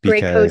them.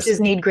 Great coaches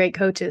need great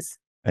coaches.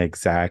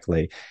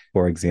 Exactly.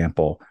 For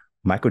example,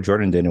 Michael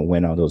Jordan didn't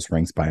win all those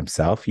rings by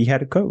himself. He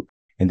had a coach.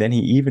 And then he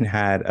even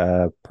had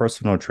a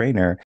personal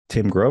trainer,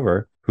 Tim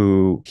Grover,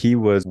 who he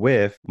was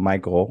with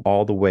Michael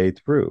all the way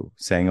through,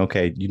 saying,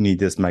 okay, you need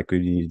this, Michael,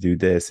 you need to do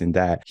this and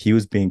that. He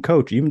was being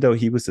coached. Even though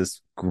he was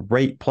this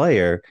great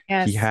player,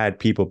 yes, he had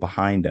people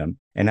behind him.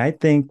 And I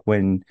think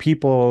when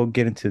people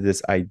get into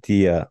this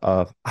idea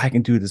of, I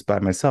can do this by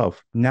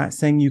myself, not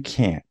saying you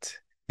can't,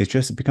 it's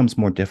just, it becomes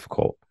more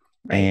difficult.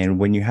 Right. And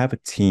when you have a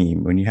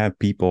team, when you have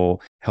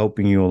people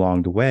helping you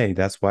along the way,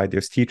 that's why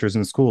there's teachers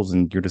in schools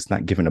and you're just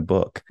not given a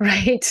book.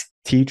 Right.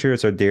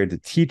 Teachers are there to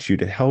teach you,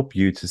 to help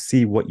you, to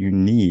see what you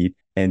need.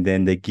 And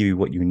then they give you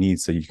what you need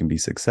so you can be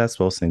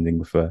successful. Same thing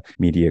with a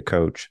media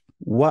coach.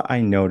 What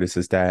I notice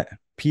is that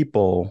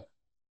people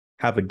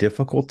have a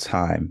difficult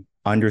time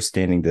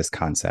understanding this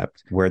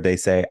concept where they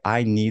say,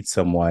 I need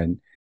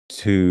someone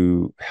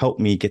to help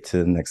me get to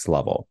the next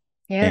level.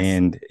 Yes.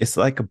 And it's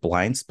like a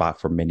blind spot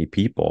for many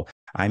people.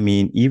 I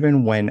mean,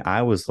 even when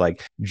I was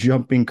like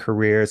jumping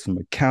careers from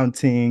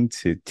accounting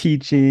to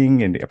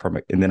teaching, and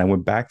then I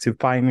went back to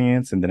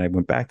finance, and then I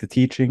went back to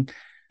teaching,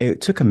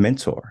 it took a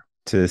mentor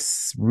to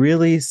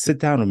really sit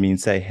down with me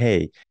and say,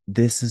 hey,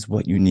 this is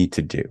what you need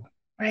to do.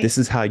 Right. This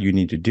is how you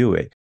need to do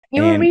it.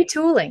 You were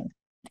retooling.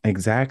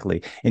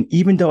 Exactly. And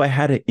even though I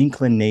had an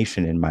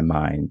inclination in my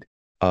mind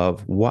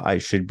of what I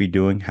should be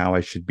doing, how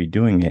I should be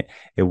doing it,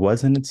 it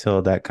wasn't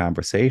until that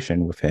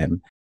conversation with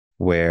him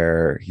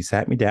where he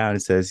sat me down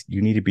and says,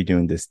 you need to be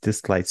doing this.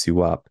 This lights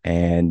you up.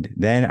 And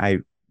then I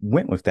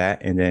went with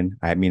that. And then,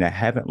 I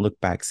haven't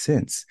looked back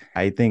since.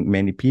 I think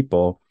many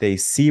people, they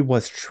see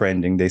what's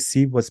trending, they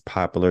see what's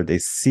popular, they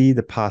see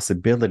the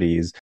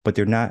possibilities, but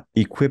they're not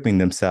equipping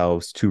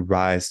themselves to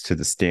rise to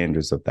the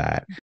standards of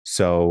that.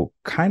 So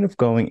kind of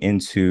going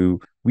into,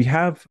 we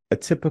have a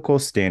typical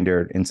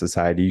standard in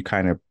society. You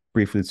kind of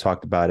briefly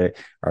talked about it.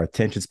 Our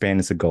attention span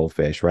is a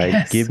goldfish, right?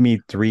 Yes. Give me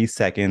 3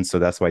 seconds. So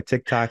that's why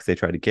TikToks, they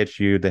try to get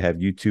you. They have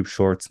YouTube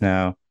shorts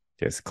now.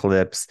 There's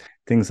clips,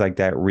 things like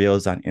that,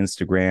 reels on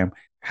Instagram.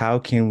 How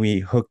can we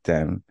hook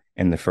them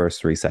in the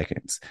first 3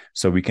 seconds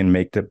so we can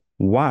make them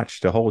watch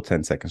the whole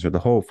 10 seconds or the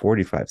whole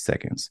 45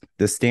 seconds?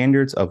 The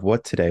standards of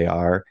what today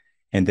are,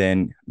 and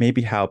then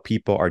maybe how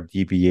people are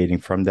deviating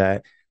from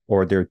that,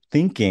 or they're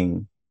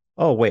thinking,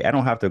 oh, wait, I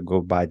don't have to go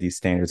by these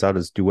standards. I'll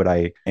just do what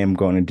I am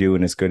going to do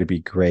and it's going to be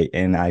great.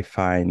 And I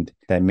find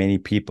that many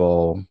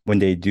people, when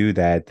they do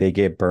that, they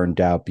get burned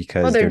out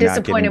because they're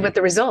disappointed with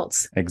the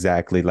results.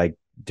 Exactly. Like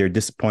they're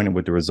disappointed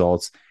with the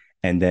results.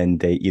 And then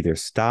they either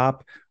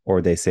stop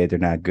or they say they're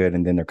not good.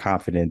 And then their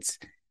confidence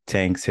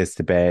tanks, hits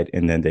the bed,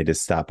 and then they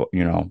just stop,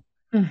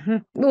 Mm-hmm.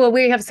 Well,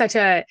 we have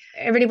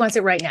everybody wants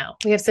it right now.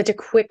 We have such a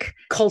quick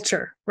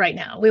culture right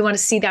now. We want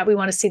to see that. We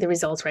want to see the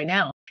results right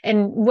now.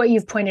 And what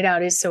you've pointed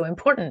out is so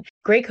important.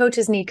 Great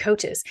coaches need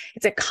coaches.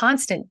 It's a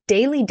constant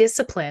daily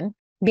discipline,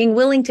 being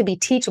willing to be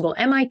teachable.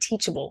 Am I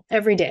teachable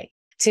every day?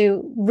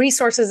 To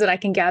resources that I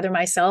can gather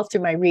myself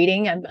through my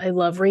reading. I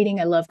love reading.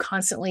 I love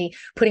constantly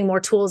putting more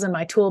tools in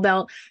my tool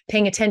belt,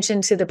 paying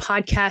attention to the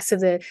podcasts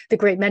of the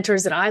great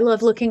mentors that I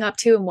love looking up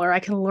to and where I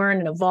can learn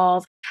and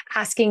evolve,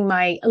 asking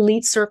my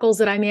elite circles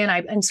that I'm in.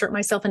 I insert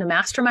myself into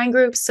mastermind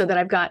groups so that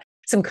I've got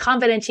some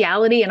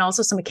confidentiality and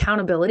also some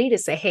accountability to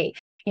say, hey,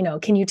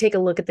 Can you take a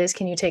look at this?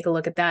 Can you take a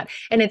look at that?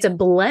 And it's a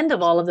blend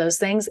of all of those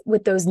things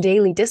with those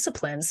daily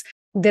disciplines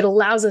that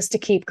allows us to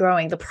keep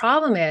growing. The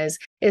problem is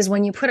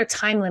when you put a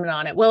time limit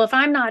on it. Well, if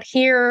I'm not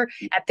here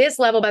at this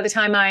level by the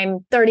time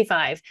I'm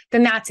 35,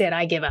 then that's it.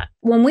 I give up.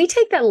 When we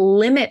take that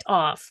limit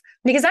off,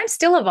 because I'm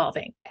still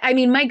evolving. I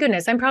mean, my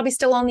goodness, I'm probably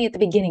still only at the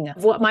beginning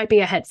of what might be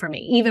ahead for me,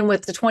 even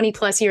with the 20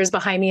 plus years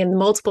behind me and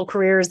multiple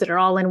careers that are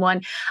all in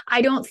one.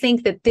 I don't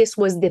think that this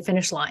was the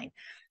finish line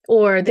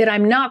or that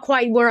I'm not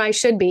quite where I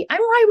should be.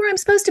 I'm right where I'm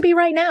supposed to be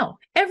right now.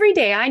 Every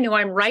day I know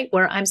I'm right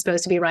where I'm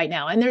supposed to be right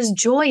now. And there's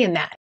joy in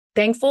that.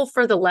 Thankful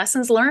for the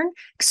lessons learned,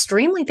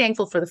 extremely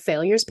thankful for the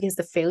failures because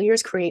the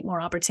failures create more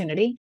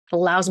opportunity. It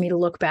allows me to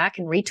look back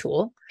and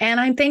retool. And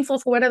I'm thankful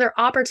for what other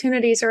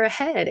opportunities are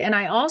ahead. And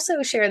I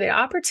also share that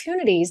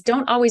opportunities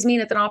don't always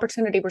mean it's an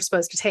opportunity we're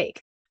supposed to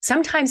take.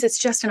 Sometimes it's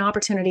just an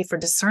opportunity for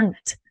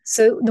discernment.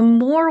 So the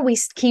more we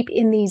keep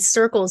in these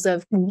circles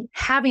of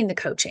having the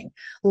coaching,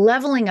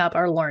 leveling up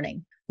our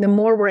learning, the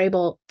more we're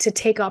able to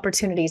take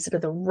opportunities that are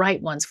the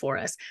right ones for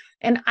us.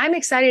 And I'm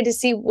excited to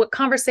see what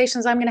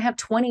conversations I'm going to have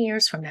 20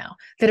 years from now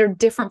that are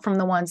different from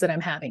the ones that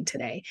I'm having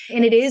today.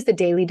 And it is the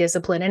daily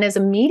discipline. And as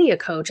a media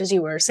coach, as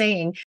you were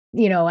saying,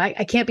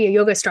 I can't be a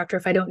yoga instructor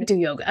if I don't do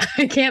yoga.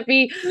 I can't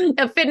be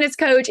a fitness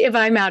coach if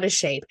I'm out of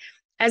shape.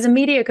 As a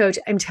media coach,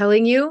 I'm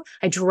telling you,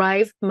 I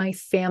drive my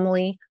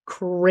family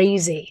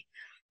crazy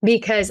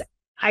because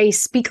I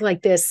speak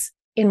like this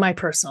in my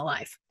personal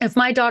life. If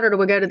my daughter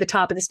would go to the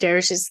top of the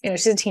stairs, she's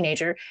a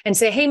teenager, and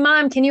say, "Hey,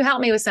 mom, can you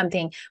help me with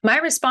something?" My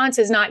response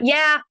is not,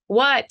 "Yeah,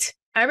 what?"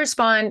 I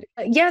respond,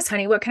 "Yes,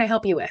 honey, what can I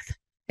help you with?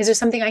 Is there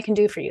something I can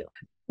do for you?"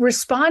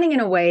 Responding in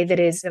a way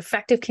that is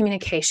effective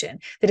communication,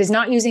 that is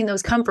not using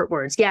those comfort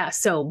words. Yeah,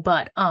 so,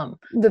 but,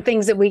 the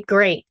things that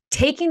great.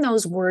 Taking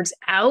those words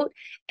out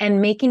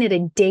and making it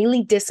a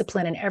daily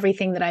discipline in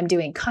everything that I'm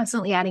doing,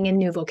 constantly adding in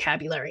new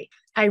vocabulary.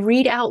 I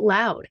read out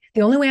loud.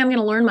 The only way I'm going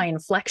to learn my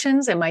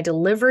inflections and my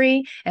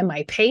delivery and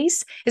my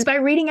pace is by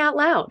reading out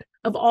loud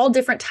of all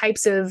different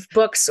types of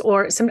books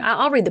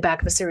I'll read the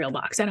back of a cereal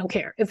box. I don't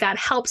care if that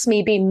helps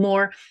me be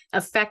more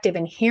effective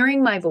in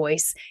hearing my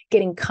voice,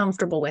 getting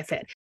comfortable with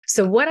it.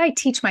 So what I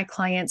teach my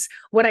clients,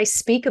 what I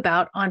speak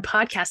about on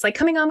podcasts, like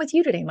coming on with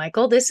you today,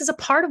 Michael, this is a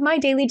part of my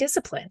daily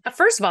discipline.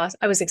 First of all,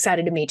 I was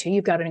excited to meet you.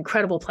 You've got an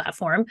incredible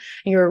platform.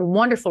 You're a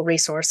wonderful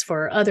resource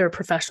for other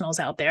professionals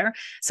out there.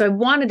 So I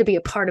wanted to be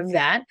a part of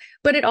that.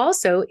 But it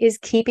also is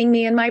keeping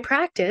me in my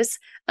practice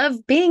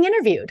of being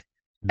interviewed,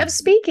 of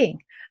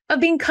speaking, of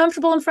being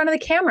comfortable in front of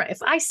the camera.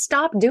 If I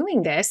stop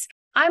doing this,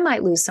 I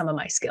might lose some of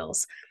my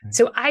skills.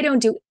 So I don't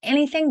do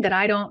anything that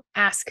I don't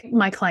ask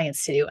my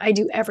clients to do. I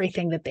do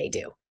everything that they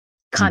do.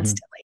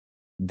 Constantly.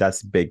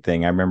 That's a big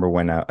thing. I remember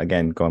when,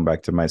 again, going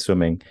back to my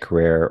swimming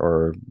career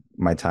or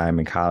my time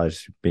in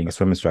college being a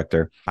swim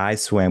instructor, I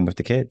swam with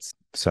the kids.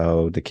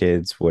 So the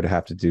kids would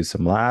have to do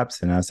some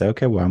laps and I'd say,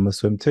 okay, well, I'm going to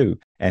swim too.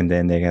 And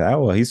then they go,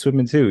 oh, well, he's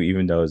swimming too,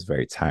 even though it's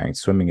very tiring.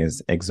 Swimming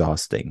is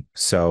exhausting.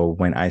 So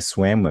when I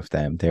swam with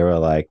them, they were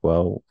like,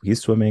 well,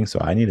 he's swimming, so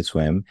I need to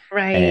swim.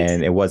 Right.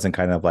 And it wasn't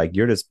kind of like,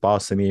 you're just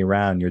bossing me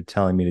around. You're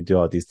telling me to do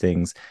all these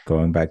things.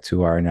 Going back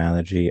to our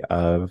analogy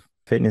of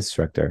fitness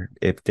instructor,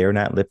 if they're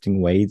not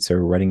lifting weights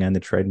or running on the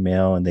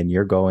treadmill and then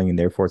you're going and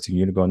they're forcing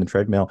you to go on the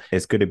treadmill,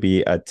 it's going to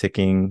be a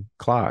ticking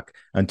clock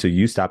until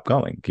you stop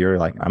going. You're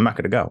like, I'm not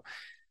going to go.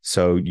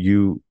 So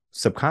you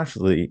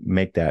subconsciously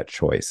make that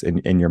choice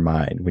in your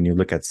mind when you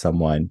look at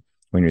someone,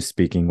 when you're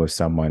speaking with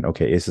someone.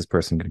 Okay, is this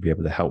person going to be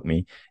able to help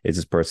me? Is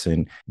this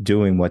person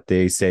doing what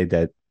they say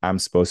that I'm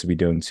supposed to be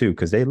doing too?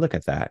 Because they look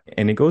at that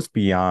and it goes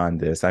beyond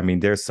this. I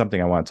mean, there's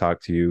something I want to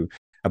talk to you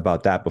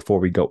about that before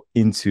we go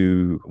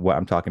into what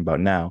I'm talking about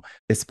now.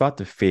 It's about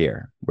the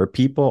fear where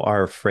people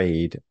are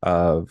afraid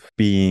of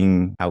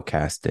being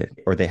outcasted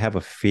or they have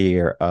a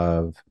fear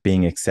of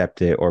being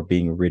accepted or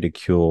being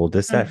ridiculed.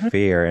 It's that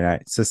fear.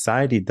 And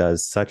society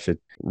does such a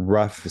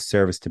rough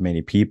service to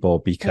many people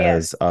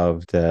because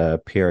of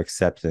the peer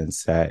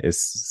acceptance that is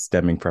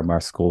stemming from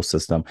our school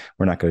system.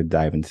 We're not going to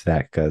dive into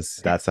that because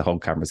that's a whole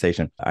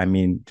conversation. I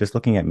mean, just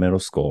looking at middle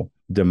school,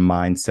 the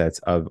mindsets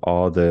of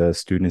all the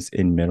students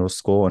in middle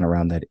school and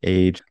around that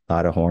age, a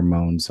lot of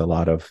hormones, a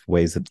lot of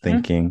ways of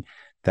thinking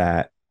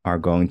that are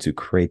going to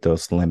create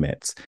those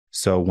limits.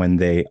 So when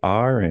they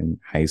are in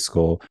high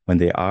school, when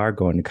they are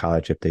going to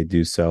college, if they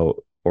do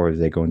so, or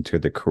they go into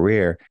the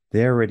career,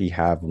 they already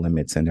have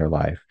limits in their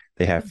life.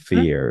 They have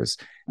fears.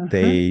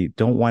 They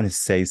don't want to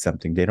say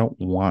something. They don't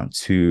want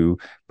to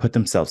put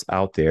themselves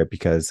out there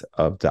because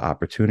of the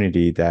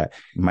opportunity that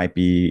might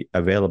be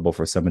available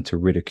for someone to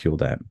ridicule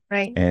them.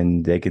 Right.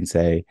 And they can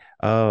say,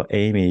 oh,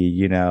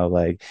 Amy,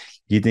 like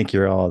you think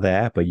you're all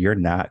that, but you're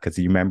not. Because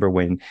you remember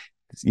when,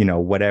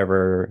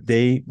 whatever,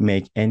 they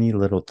make any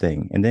little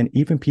thing. And then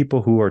even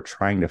people who are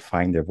trying to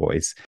find their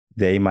voice,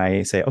 they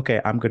might say, okay,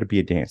 I'm going to be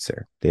a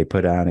dancer. They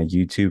put on a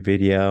YouTube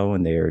video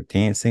and they're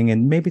dancing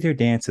and maybe their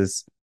dance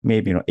is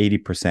maybe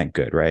 80%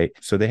 good, right?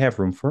 So they have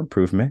room for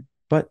improvement,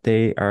 but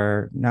they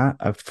are not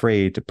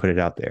afraid to put it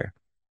out there.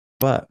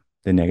 But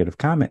the negative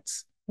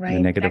comments, right,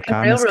 the negative that can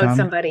comments railroad come,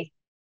 somebody.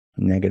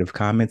 negative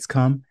comments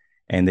come,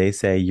 and they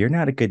say, you're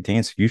not a good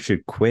dancer. You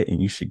should quit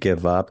and you should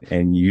give up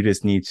and you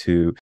just need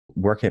to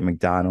work at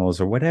McDonald's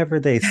or whatever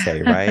they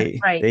say, right?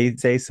 Right. They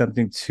say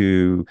something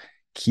to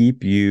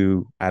keep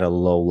you at a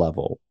low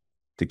level,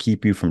 to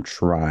keep you from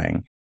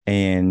trying.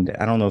 And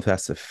I don't know if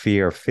that's a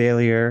fear of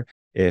failure,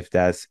 if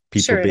that's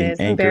people Sure it being is.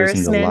 anchors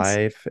in the Embarrassment,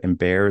 life,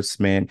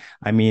 embarrassment.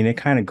 I mean, it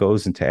kind of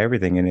goes into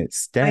everything and it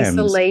stems.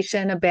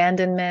 isolation,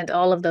 abandonment,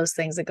 all of those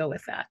things that go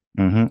with that.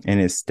 And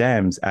it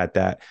stems at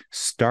that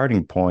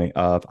starting point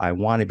of, I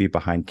want to be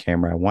behind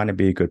camera. I want to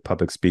be a good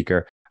public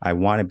speaker. I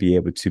want to be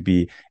able to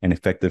be an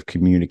effective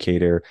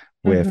communicator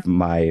with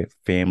my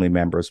family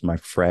members, my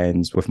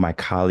friends, with my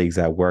colleagues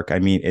at work. I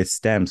mean, it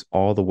stems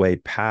all the way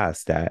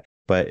past that,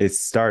 but it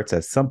starts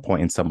at some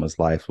point in someone's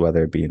life,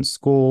 whether it be in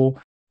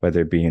school, whether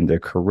it be in their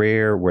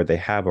career, where they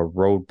have a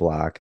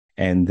roadblock.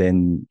 And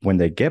then when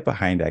they get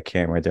behind that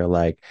camera, they're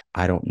like,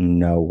 I don't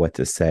know what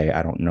to say.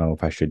 I don't know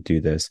if I should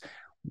do this.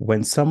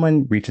 When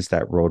someone reaches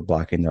that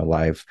roadblock in their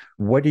life,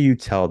 what do you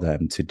tell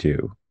them to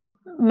do?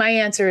 My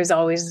answer is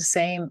always the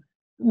same,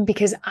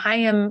 because I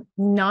am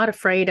not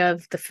afraid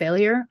of the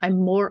failure. I'm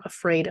more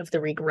afraid of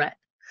the regret.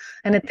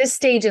 And at this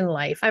stage in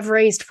life, I've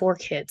raised 4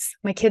 kids.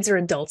 My kids are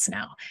adults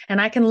now,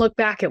 and I can look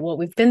back at what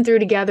we've been through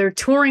together,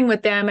 touring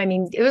with them. I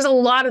mean, there's a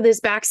lot of this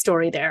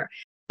backstory there,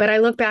 but I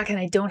look back and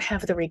I don't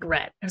have the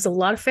regret. There's a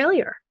lot of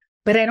failure,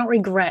 but I don't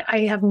regret. I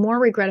have more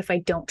regret if I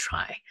don't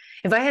try.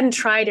 If I hadn't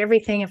tried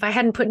everything, if I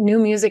hadn't put new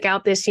music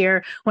out this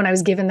year when I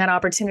was given that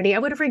opportunity, I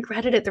would have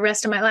regretted it the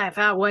rest of my life.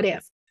 What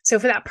if? So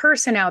for that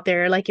person out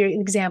there, like your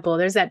example,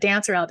 there's that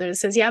dancer out there that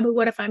says, yeah, but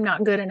what if I'm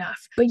not good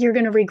enough? But you're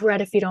going to regret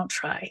if you don't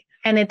try.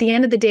 And at the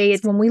end of the day,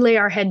 it's when we lay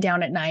our head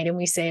down at night and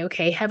we say,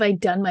 okay, have I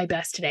done my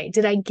best today?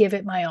 Did I give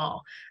it my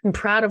all? I'm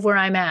proud of where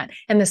I'm at.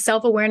 And the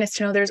self-awareness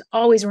to know there's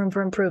always room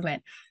for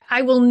improvement.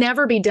 I will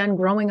never be done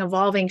growing,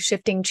 evolving,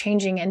 shifting,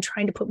 changing, and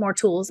trying to put more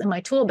tools in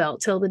my tool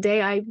belt till the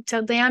day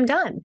I'm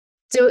done.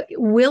 So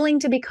willing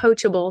to be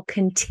coachable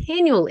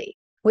continually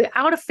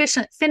without a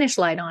finish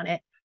line on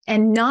it,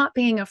 and not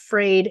being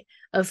afraid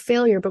of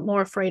failure, but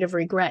more afraid of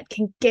regret,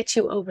 can get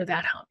you over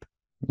that hump.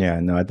 Yeah,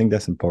 no, I think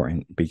that's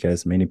important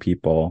because many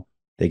people,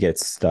 they get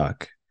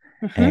stuck.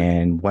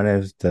 And one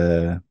of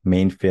the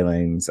main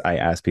feelings I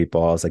ask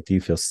people, I was like, do you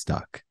feel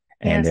stuck?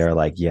 And they're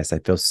like, yes, I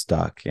feel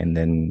stuck. And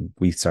then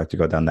we start to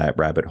go down that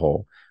rabbit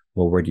hole.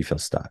 Well, where do you feel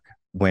stuck?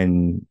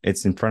 When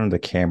it's in front of the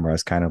camera,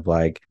 it's kind of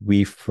like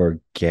we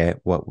forget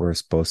what we're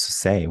supposed to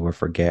say. We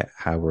forget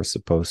how we're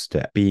supposed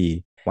to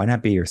be. Why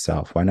not be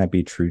yourself? Why not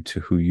be true to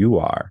who you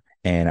are?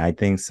 And I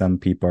think some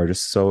people are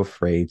just so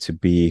afraid to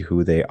be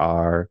who they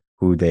are,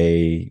 who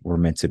they were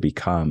meant to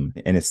become.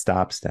 And it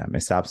stops them.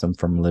 It stops them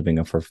from living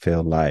a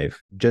fulfilled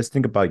life. Just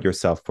think about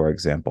yourself, for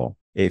example.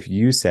 If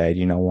you said,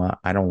 you know what,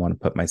 I don't want to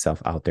put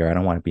myself out there. I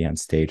don't want to be on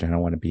stage. I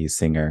don't want to be a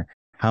singer.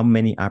 How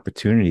many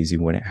opportunities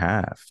you wouldn't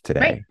have today?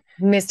 Right.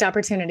 Missed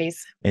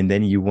opportunities. And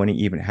then you wouldn't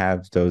even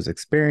have those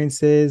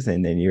experiences.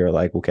 And then you're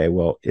like, okay,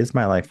 well, is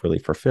my life really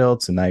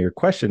fulfilled? So now you're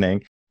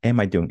questioning, am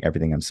I doing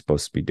everything I'm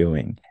supposed to be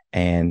doing?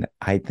 And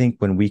I think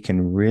when we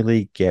can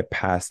really get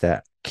past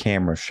that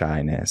camera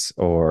shyness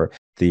or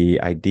the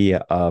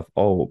idea of,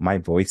 oh, my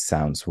voice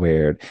sounds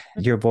weird.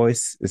 Your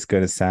voice is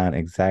going to sound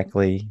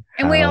exactly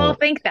And we all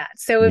think that.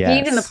 So if you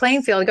even the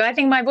playing field, go, I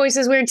think my voice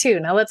is weird too.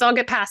 Now let's all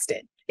get past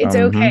it. It's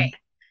okay.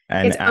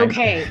 And it's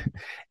okay.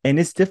 And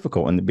it's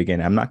difficult in the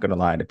beginning. I'm not going to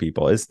lie to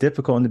people. It's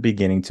difficult in the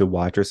beginning to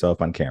watch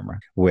yourself on camera,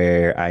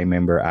 where I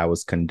remember I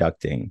was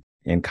conducting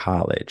in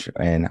college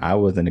and I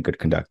wasn't a good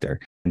conductor.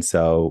 And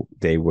so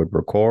they would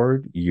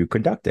record you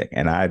conducting.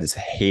 And I just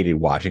hated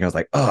watching. I was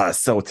like, oh, it's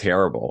so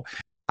terrible.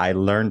 I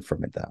learned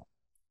from it though.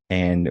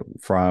 And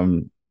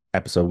from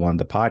episode 1 of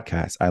the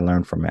podcast, I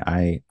learned from it.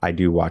 I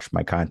do watch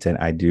my content.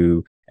 I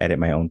do edit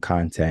my own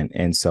content.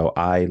 And so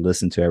I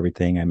listen to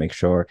everything. I make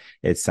sure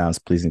it sounds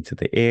pleasing to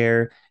the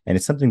ear. And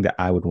it's something that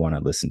I would want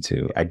to listen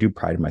to. I do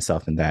pride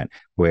myself in that,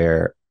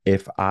 where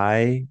if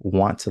I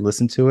want to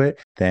listen to it,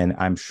 then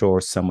I'm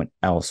sure someone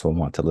else will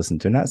want to listen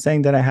to it. Not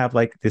saying that I have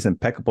like this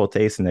impeccable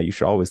taste and that you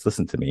should always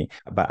listen to me,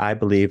 but I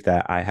believe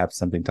that I have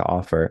something to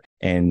offer.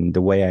 And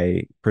the way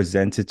I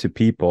present it to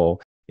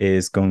people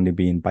is going to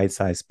be in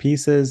bite-sized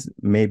pieces.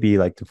 Maybe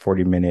like the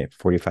 40-minute,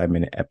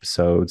 45-minute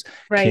episodes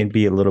can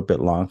be a little bit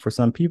long for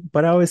some people.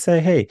 But I always say,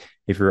 hey,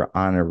 if you're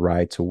on a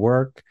ride to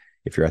work,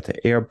 if you're at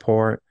the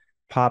airport,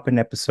 pop an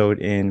episode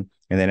in.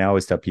 And then I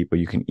always tell people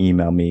you can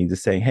email me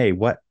just saying, hey,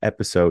 what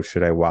episode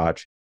should I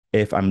watch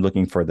if I'm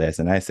looking for this?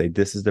 And I say,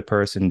 this is the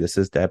person, this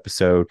is the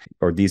episode,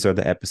 or these are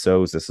the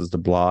episodes, this is the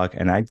blog.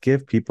 And I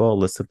give people a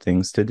list of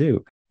things to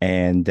do.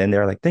 And then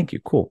they're like, thank you,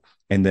 cool.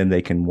 And then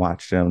they can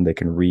watch them, they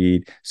can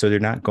read. So they're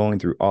not going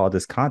through all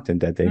this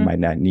content that they might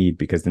not need,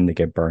 because then they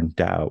get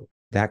burned out.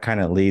 That kind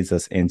of leads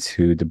us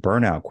into the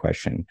burnout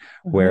question,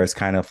 where it's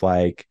kind of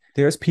like,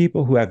 there's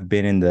people who have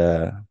been in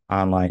the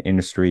online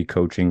industry,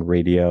 coaching,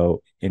 radio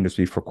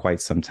industry for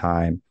quite some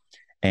time.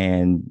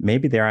 And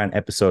maybe they're on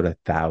episode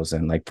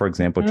 1,000. Like, for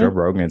example, Joe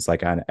Rogan's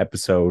like on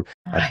episode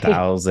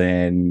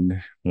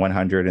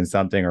 1,100 and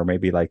something, or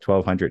maybe like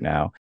 1,200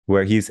 now,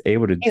 where he's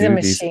able to He's a do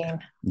these. machine.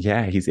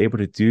 Yeah, he's able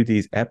to do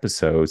these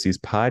episodes, these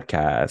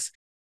podcasts,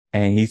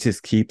 and he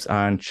just keeps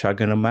on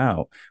chugging them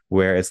out.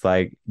 Where it's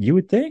like you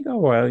would think, oh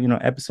well,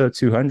 episode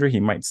 200, he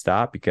might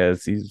stop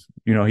because he's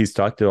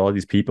talked to all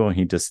these people and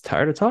he just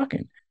tired of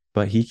talking,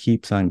 but he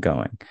keeps on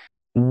going.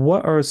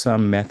 What are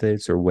some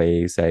methods or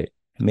ways that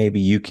maybe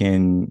you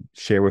can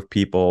share with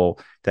people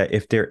that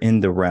if they're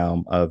in the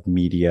realm of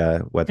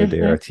media, whether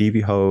they're a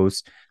TV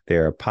host,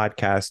 they're a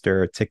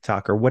podcaster, a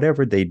TikToker,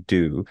 whatever they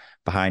do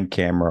behind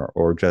camera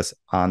or just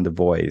on The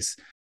Voice,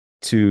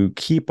 to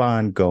keep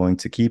on going,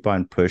 to keep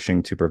on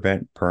pushing, to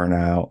prevent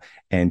burnout,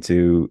 and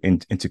to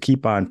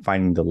keep on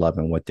finding the love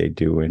in what they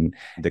do and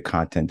the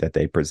content that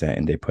they present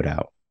and they put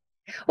out?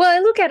 Well, I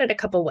look at it a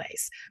couple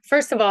ways.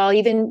 First of all,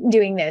 even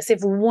doing this,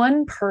 if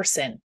one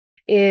person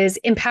is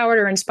empowered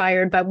or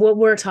inspired by what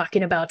we're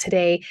talking about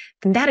today,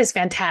 then that is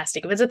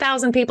fantastic. If it's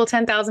 1,000 people,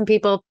 10,000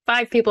 people,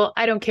 5 people,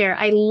 I don't care.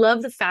 I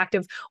love the fact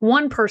of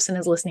one person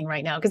is listening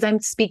right now because I'm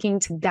speaking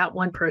to that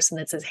one person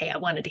that says, hey, I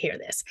wanted to hear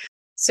this.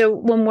 So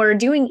when we're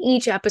doing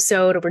each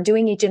episode or we're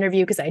doing each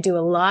interview, because I do a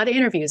lot of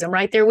interviews, I'm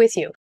right there with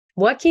you.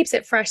 What keeps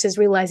it fresh is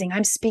realizing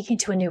I'm speaking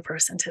to a new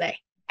person today.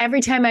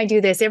 Every time I do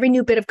this, every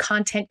new bit of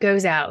content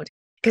goes out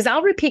because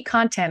I'll repeat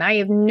content. I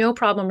have no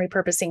problem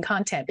repurposing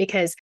content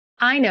because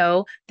I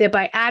know that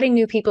by adding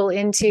new people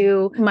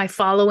into my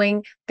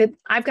following, that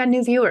I've got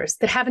new viewers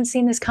that haven't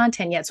seen this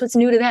content yet. So it's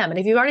new to them. And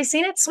if you've already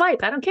seen it,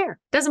 swipe. I don't care.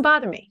 It doesn't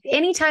bother me.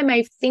 Anytime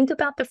I think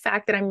about the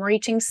fact that I'm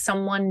reaching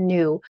someone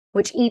new,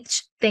 which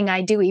each thing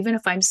I do, even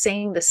if I'm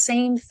saying the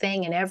same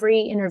thing in every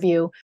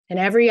interview, in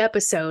every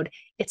episode,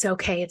 it's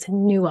okay. It's a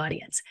new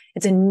audience.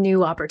 It's a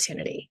new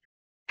opportunity.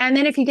 And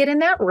then if you get in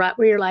that rut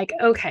where you're like,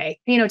 okay,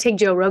 take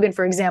Joe Rogan,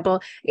 for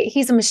example,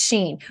 he's a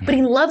machine, but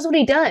he loves what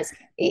he does.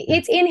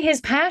 It's in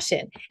his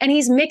passion and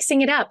he's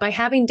mixing it up by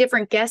having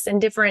different guests and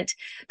different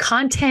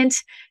content,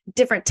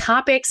 different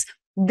topics.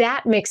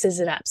 That mixes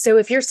it up. So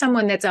if you're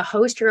someone that's a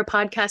host, you're a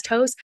podcast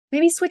host,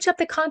 maybe switch up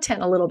the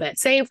content a little bit.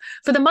 Say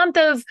for the month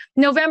of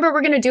November,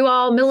 we're going to do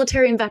all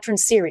military and veteran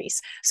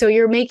series. So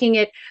you're making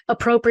it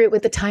appropriate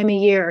with the time of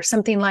year or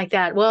something like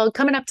that. Well,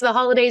 coming up to the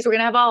holidays, we're going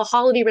to have all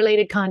holiday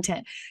related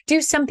content.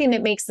 Do something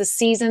that makes the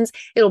seasons.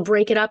 It'll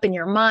break it up in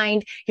your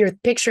mind. You're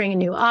picturing a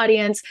new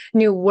audience,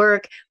 new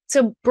work.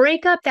 So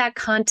break up that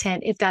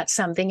content if that's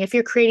something. If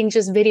you're creating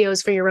just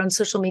videos for your own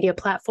social media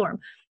platform,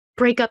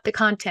 break up the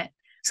content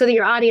so that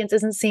your audience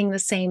isn't seeing the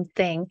same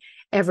thing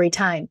every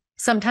time.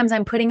 Sometimes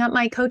I'm putting up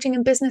my coaching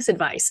and business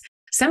advice.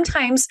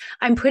 Sometimes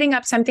I'm putting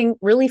up something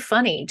really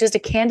funny, just a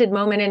candid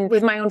moment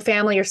with my own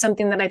family or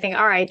something that I think,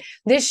 all right,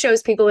 this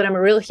shows people that I'm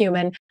a real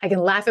human. I can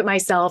laugh at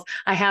myself.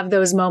 I have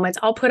those moments.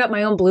 I'll put up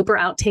my own blooper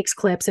outtakes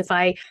clips. If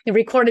I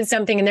recorded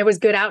something and there was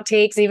good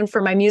outtakes, even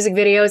for my music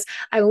videos,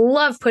 I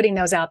love putting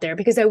those out there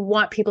because I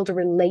want people to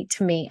relate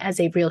to me as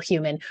a real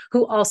human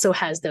who also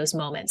has those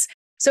moments.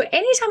 So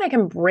anytime I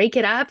can break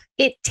it up,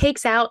 it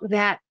takes out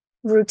that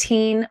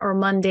routine or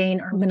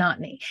mundane or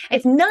monotony.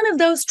 If none of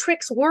those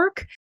tricks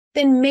work,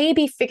 then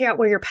maybe figure out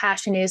where your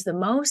passion is the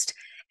most.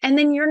 And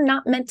then you're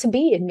not meant to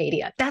be in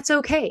media. That's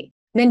okay.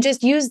 Then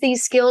just use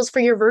these skills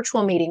for your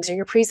virtual meetings or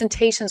your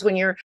presentations when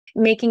you're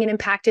making an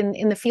impact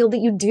in the field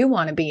that you do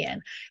want to be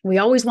in. We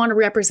always want to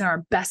represent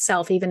our best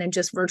self, even in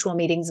just virtual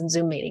meetings and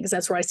Zoom meetings.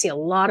 That's where I see a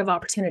lot of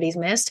opportunities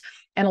missed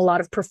and a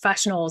lot of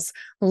professionals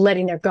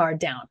letting their guard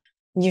down.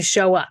 You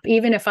show up.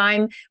 Even if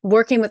I'm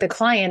working with a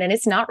client and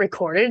it's not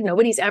recorded,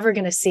 nobody's ever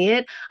going to see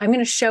it. I'm going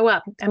to show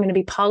up. I'm going to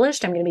be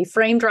polished. I'm going to be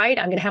framed right.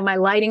 I'm going to have my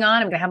lighting on.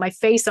 I'm going to have my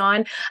face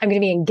on. I'm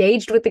going to be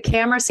engaged with the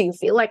camera so you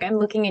feel like I'm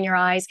looking in your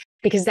eyes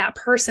because that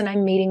person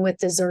I'm meeting with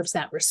deserves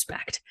that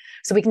respect.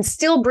 So we can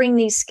still bring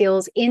these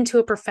skills into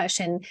a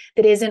profession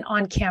that isn't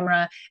on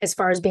camera as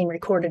far as being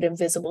recorded and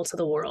visible to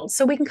the world.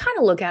 So we can kind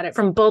of look at it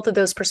from both of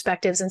those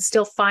perspectives and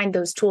still find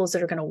those tools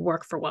that are going to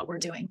work for what we're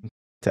doing.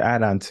 To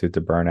add on to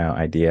the burnout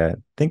idea,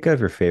 think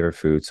of your favorite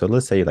food. So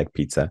let's say you like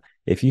pizza.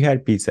 If you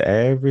had pizza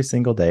every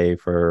single day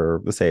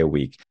for, let's say, a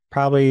week,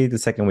 probably the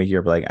second week,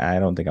 you're like, I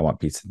don't think I want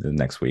pizza the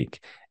next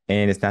week.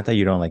 And it's not that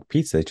you don't like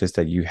pizza. It's just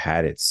that you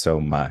had it so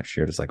much.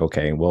 You're just like,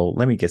 okay, well,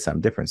 let me get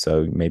something different.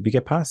 So maybe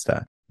get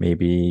pasta.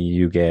 Maybe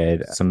you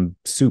get some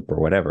soup or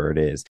whatever it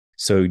is.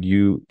 So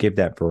you give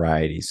that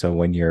variety. So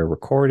when you're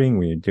recording,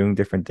 when you're doing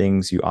different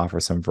things, you offer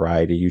some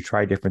variety. You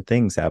try different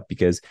things out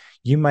because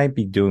you might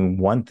be doing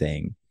one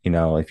thing.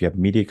 If you have a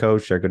media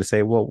coach, they're going to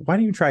say, well, why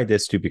don't you try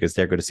this too? Because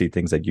they're going to see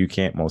things that you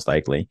can't most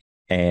likely.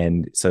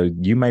 And so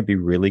you might be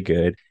really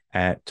good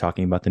at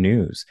talking about the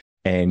news.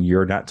 And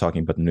you're not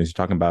talking about the news.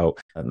 You're talking about,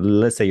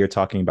 let's say you're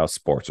talking about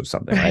sports or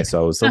something, right?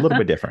 So it's a little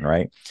bit different,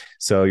 right?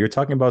 So you're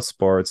talking about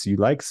sports. You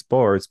like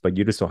sports, but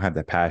you just don't have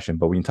that passion.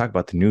 But when you talk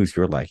about the news,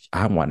 you're like,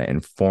 I want to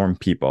inform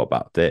people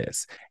about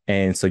this.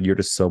 And so you're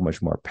just so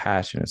much more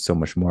passionate, so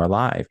much more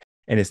alive.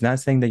 And it's not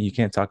saying that you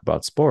can't talk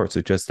about sports.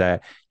 It's just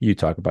that you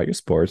talk about your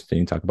sports, then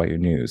you talk about your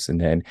news. And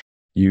then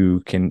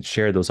you can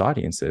share those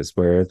audiences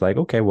where it's like,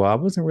 okay, well, I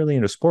wasn't really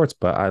into sports,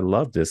 but I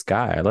love this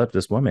guy. I love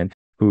this woman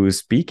who's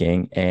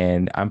speaking,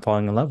 and I'm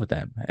falling in love with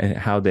them and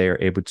how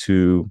they're able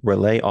to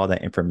relay all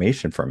that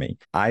information for me.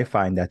 I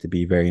find that to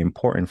be very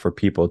important for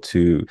people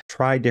to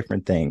try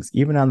different things.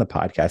 Even on the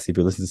podcast, if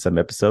you listen to some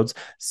episodes,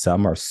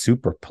 some are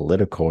super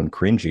political and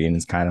cringy. And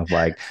it's kind of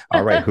like,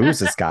 all right, who's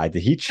this guy?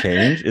 Did he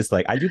change? It's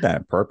like, I do that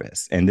on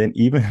purpose. And then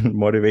even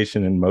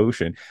motivation and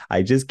motion,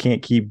 I just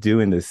can't keep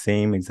doing the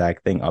same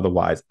exact thing.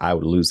 Otherwise, I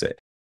would lose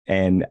it.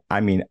 And I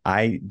mean,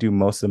 I do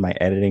most of my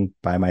editing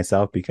by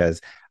myself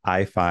because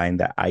I find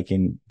that I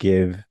can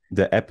give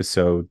the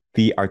episode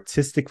the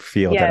artistic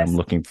feel that I'm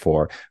looking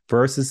for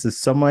versus if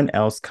someone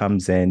else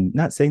comes in,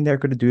 not saying they're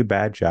going to do a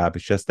bad job.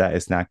 It's just that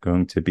it's not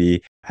going to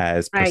be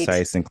as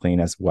precise and clean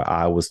as what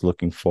I was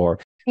looking for.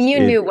 You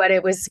knew what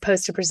it was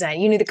supposed to present.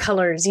 You knew the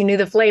colors, you knew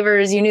the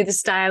flavors, you knew the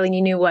style, and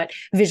you knew what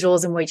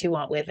visuals and what you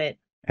want with it.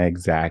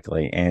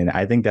 Exactly. And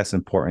I think that's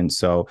important.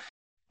 So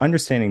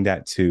understanding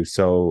that too.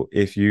 So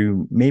if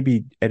you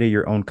maybe edit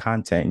your own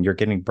content and you're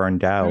getting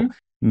burned out,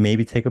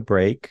 maybe take a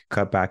break,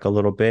 cut back a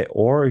little bit,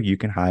 or you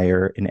can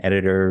hire an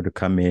editor to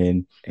come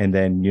in and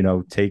then,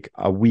 take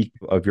a week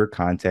of your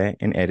content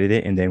and edit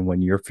it. And then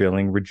when you're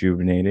feeling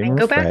rejuvenated and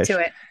refreshed, go back to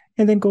it.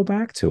 And then go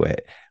back to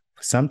it.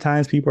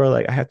 Sometimes people are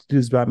like, I have to do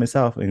this by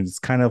myself. And it's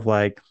kind of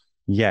like,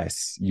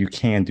 yes, you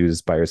can do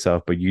this by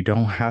yourself, but you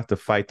don't have to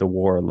fight the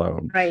war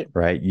alone.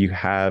 Right. You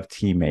have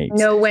teammates.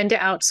 Know when to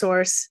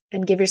outsource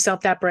and give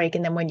yourself that break.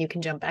 And then when you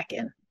can jump back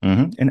in.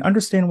 And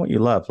understand what you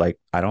love. Like,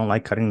 I don't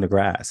like cutting the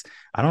grass.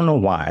 I don't know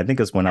why. I think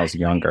it's when I was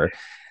younger.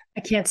 I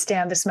can't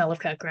stand the smell of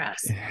cut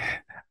grass.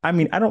 I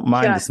mean, I don't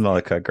mind the smell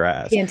of cut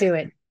grass. Can't do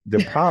it.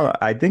 The problem,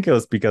 I think it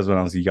was because when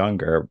I was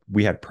younger,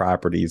 we had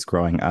properties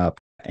growing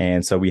up.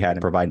 And so we had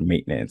to provide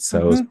maintenance.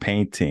 So it was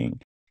painting,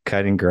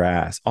 cutting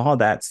grass, all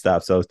that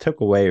stuff. So it took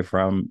away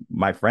from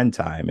my friend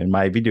time and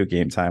my video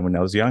game time when I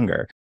was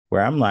younger,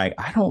 where I'm like,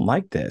 I don't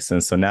like this.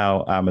 And so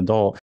now I'm an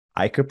adult.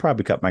 I could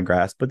probably cut my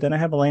grass, but then I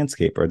have a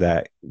landscaper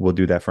that will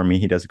do that for me.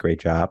 He does a great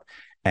job.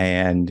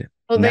 And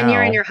then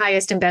you're in your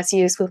highest and best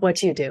use with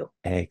what you do.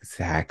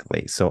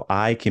 Exactly. So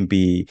I can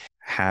be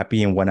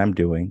happy in what I'm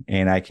doing,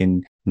 and I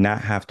can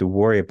not have to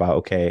worry about,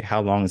 okay, how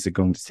long is it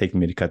going to take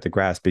me to cut the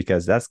grass?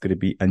 Because that's going to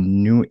be a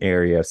new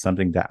area,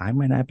 something that I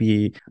might not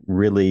be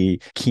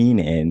really keen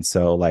in.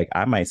 So like,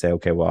 I might say,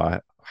 okay,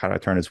 well, how do I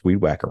turn this weed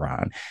whacker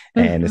on?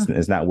 And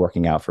it's not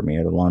working out for me,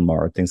 or the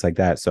lawnmower, or things like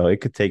that. So it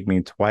could take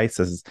me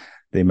twice as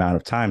the amount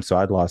of time. So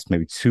I'd lost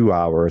maybe 2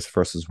 hours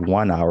versus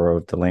 1 hour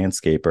of the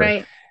landscaper.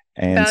 Right.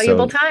 And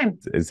valuable time.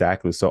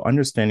 Exactly. So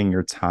understanding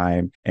your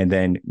time and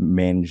then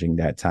managing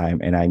that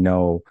time. And I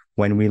know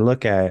when we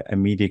look at a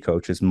media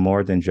coach, it's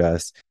more than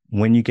just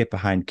when you get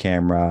behind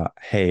camera,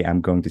 hey,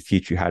 I'm going to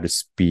teach you how to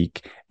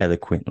speak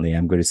eloquently.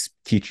 I'm going to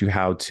teach you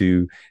how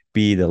to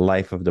be the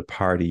life of the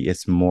party.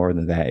 It's more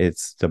than that.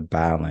 It's the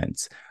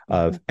balance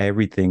of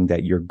everything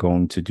that you're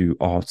going to do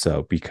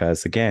also.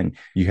 Because again,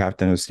 you have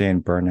to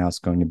understand burnout's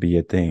going to be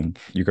a thing.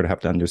 You're going to have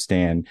to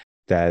understand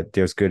that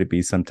there's going to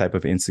be some type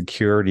of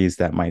insecurities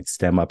that might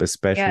stem up,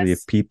 especially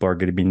if people are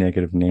going to be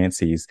negative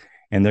Nancy's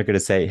and they're going to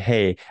say,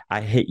 hey,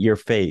 I hate your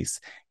face.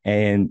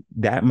 And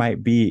that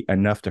might be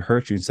enough to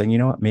hurt you and saying, you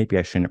know what, maybe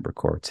I shouldn't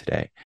record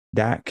today.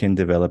 That can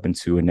develop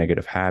into a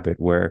negative habit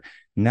where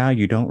now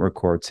you don't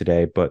record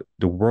today, but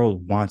the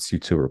world wants you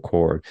to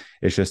record.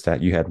 It's just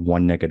that you had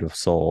one negative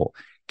soul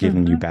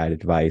giving you bad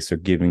advice or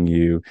giving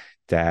you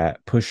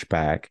that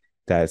pushback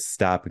that's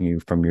stopping you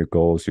from your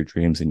goals, your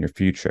dreams, and your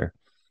future.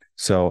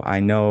 So I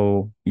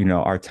know,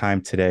 our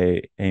time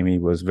today, Amy,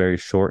 was very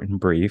short and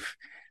brief,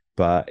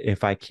 but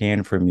if I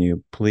can from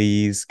you,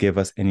 please give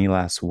us any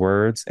last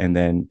words and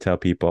then tell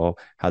people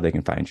how they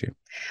can find you.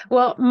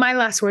 Well, my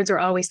last words are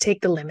always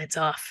take the limits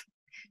off.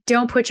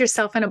 Don't put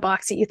yourself in a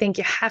box that you think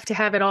you have to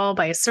have it all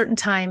by a certain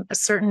time, a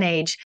certain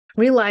age.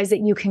 Realize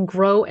that you can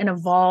grow and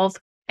evolve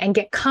and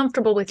get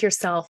comfortable with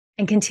yourself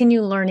and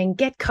continue learning,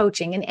 get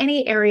coaching in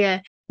any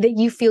area that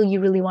you feel you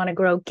really want to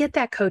grow. Get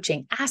that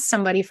coaching, ask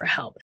somebody for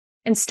help.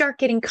 And start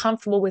getting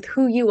comfortable with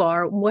who you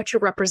are, what you're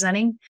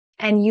representing,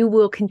 and you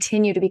will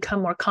continue to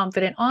become more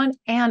confident on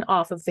and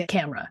off of the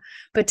camera.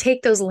 But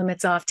take those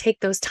limits off, take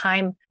those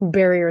time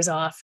barriers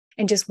off,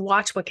 and just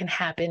watch what can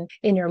happen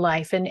in your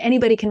life. And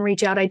anybody can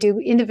reach out. I do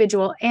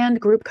individual and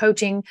group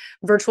coaching,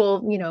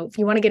 virtual. If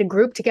you want to get a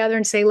group together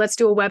and say, let's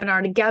do a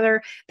webinar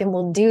together, then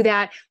we'll do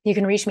that. You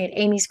can reach me at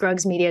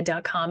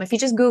amyscruggsmedia.com. If you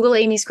just Google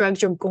Amy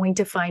Scruggs, you're going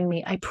to find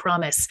me. I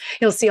promise.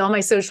 You'll see all my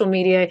social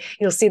media.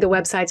 You'll see the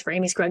websites for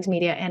Amy Scruggs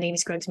Media and Amy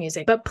Scruggs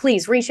Music. But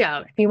please reach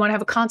out. If you want to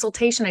have a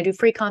consultation, I do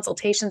free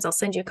consultations. I'll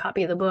send you a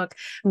copy of the book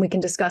and we can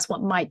discuss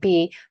what might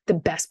be the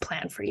best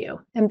plan for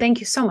you. And thank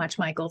you so much,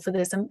 Michael, for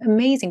this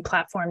amazing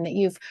platform that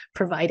you've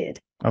provided.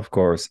 Of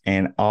course.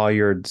 And all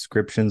your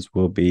descriptions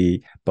will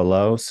be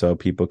below so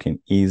people can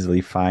easily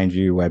find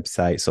you,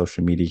 website,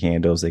 social media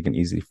handles. They can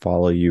easily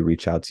follow you,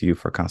 reach out to you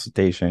for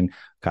consultation,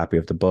 copy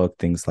of the book,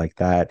 things like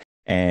that.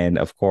 And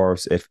of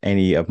course, if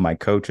any of my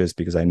coaches,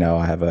 because I know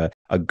I have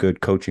a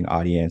good coaching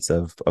audience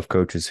of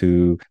coaches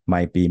who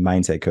might be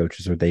mindset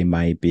coaches or they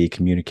might be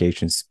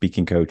communication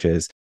speaking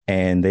coaches,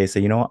 and they say,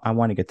 you know what, I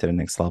want to get to the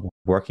next level.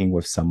 Working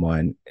with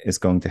someone is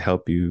going to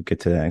help you get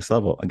to the next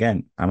level.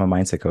 Again, I'm a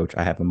mindset coach.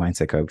 I have a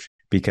mindset coach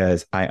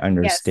because I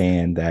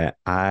understand that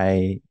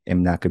I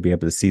am not going to be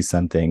able to see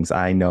some things.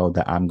 I know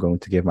that I'm going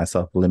to give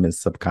myself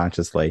limits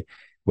subconsciously,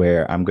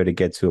 where I'm going to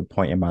get to a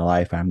point in my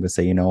life and I'm going to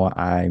say, you know what,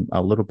 I'm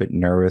a little bit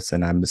nervous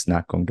and I'm just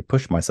not going to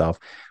push myself.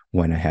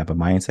 When I have a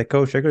mindset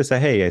coach, they're going to say,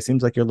 hey, it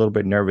seems like you're a little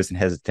bit nervous and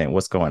hesitant.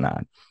 What's going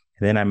on?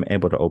 And then I'm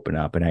able to open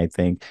up. And I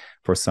think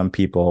for some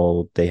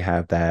people, they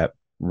have that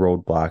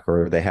roadblock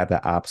or they have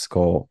that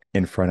obstacle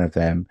in front of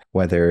them,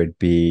 whether it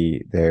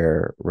be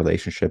their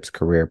relationships,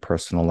 career,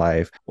 personal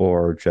life,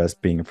 or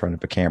just being in front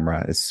of a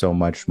camera. Is so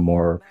much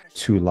more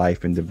to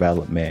life and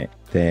development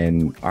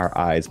than our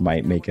eyes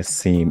might make us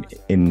seem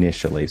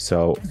initially.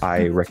 So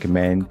I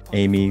recommend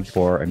Amy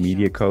for a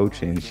media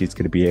coach, and she's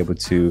going to be able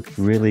to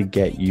really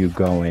get you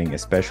going,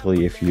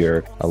 especially if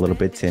you're a little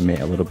bit timid,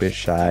 a little bit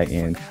shy,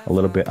 and a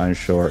little bit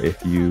unsure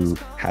if you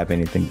have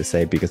anything to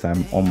say, because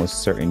I'm almost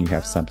certain you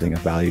have something of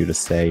value to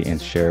say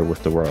and share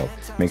with the world.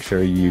 Make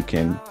sure you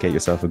can get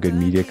yourself a good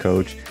media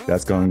coach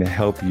that's going to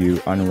help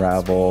you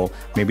unravel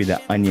maybe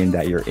the onion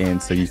that you're in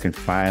so you can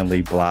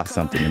finally blossom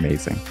something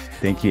amazing.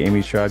 Thank you,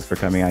 Amy Scruggs, for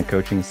coming on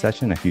Coaching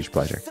Session. A huge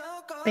pleasure.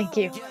 Thank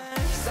you.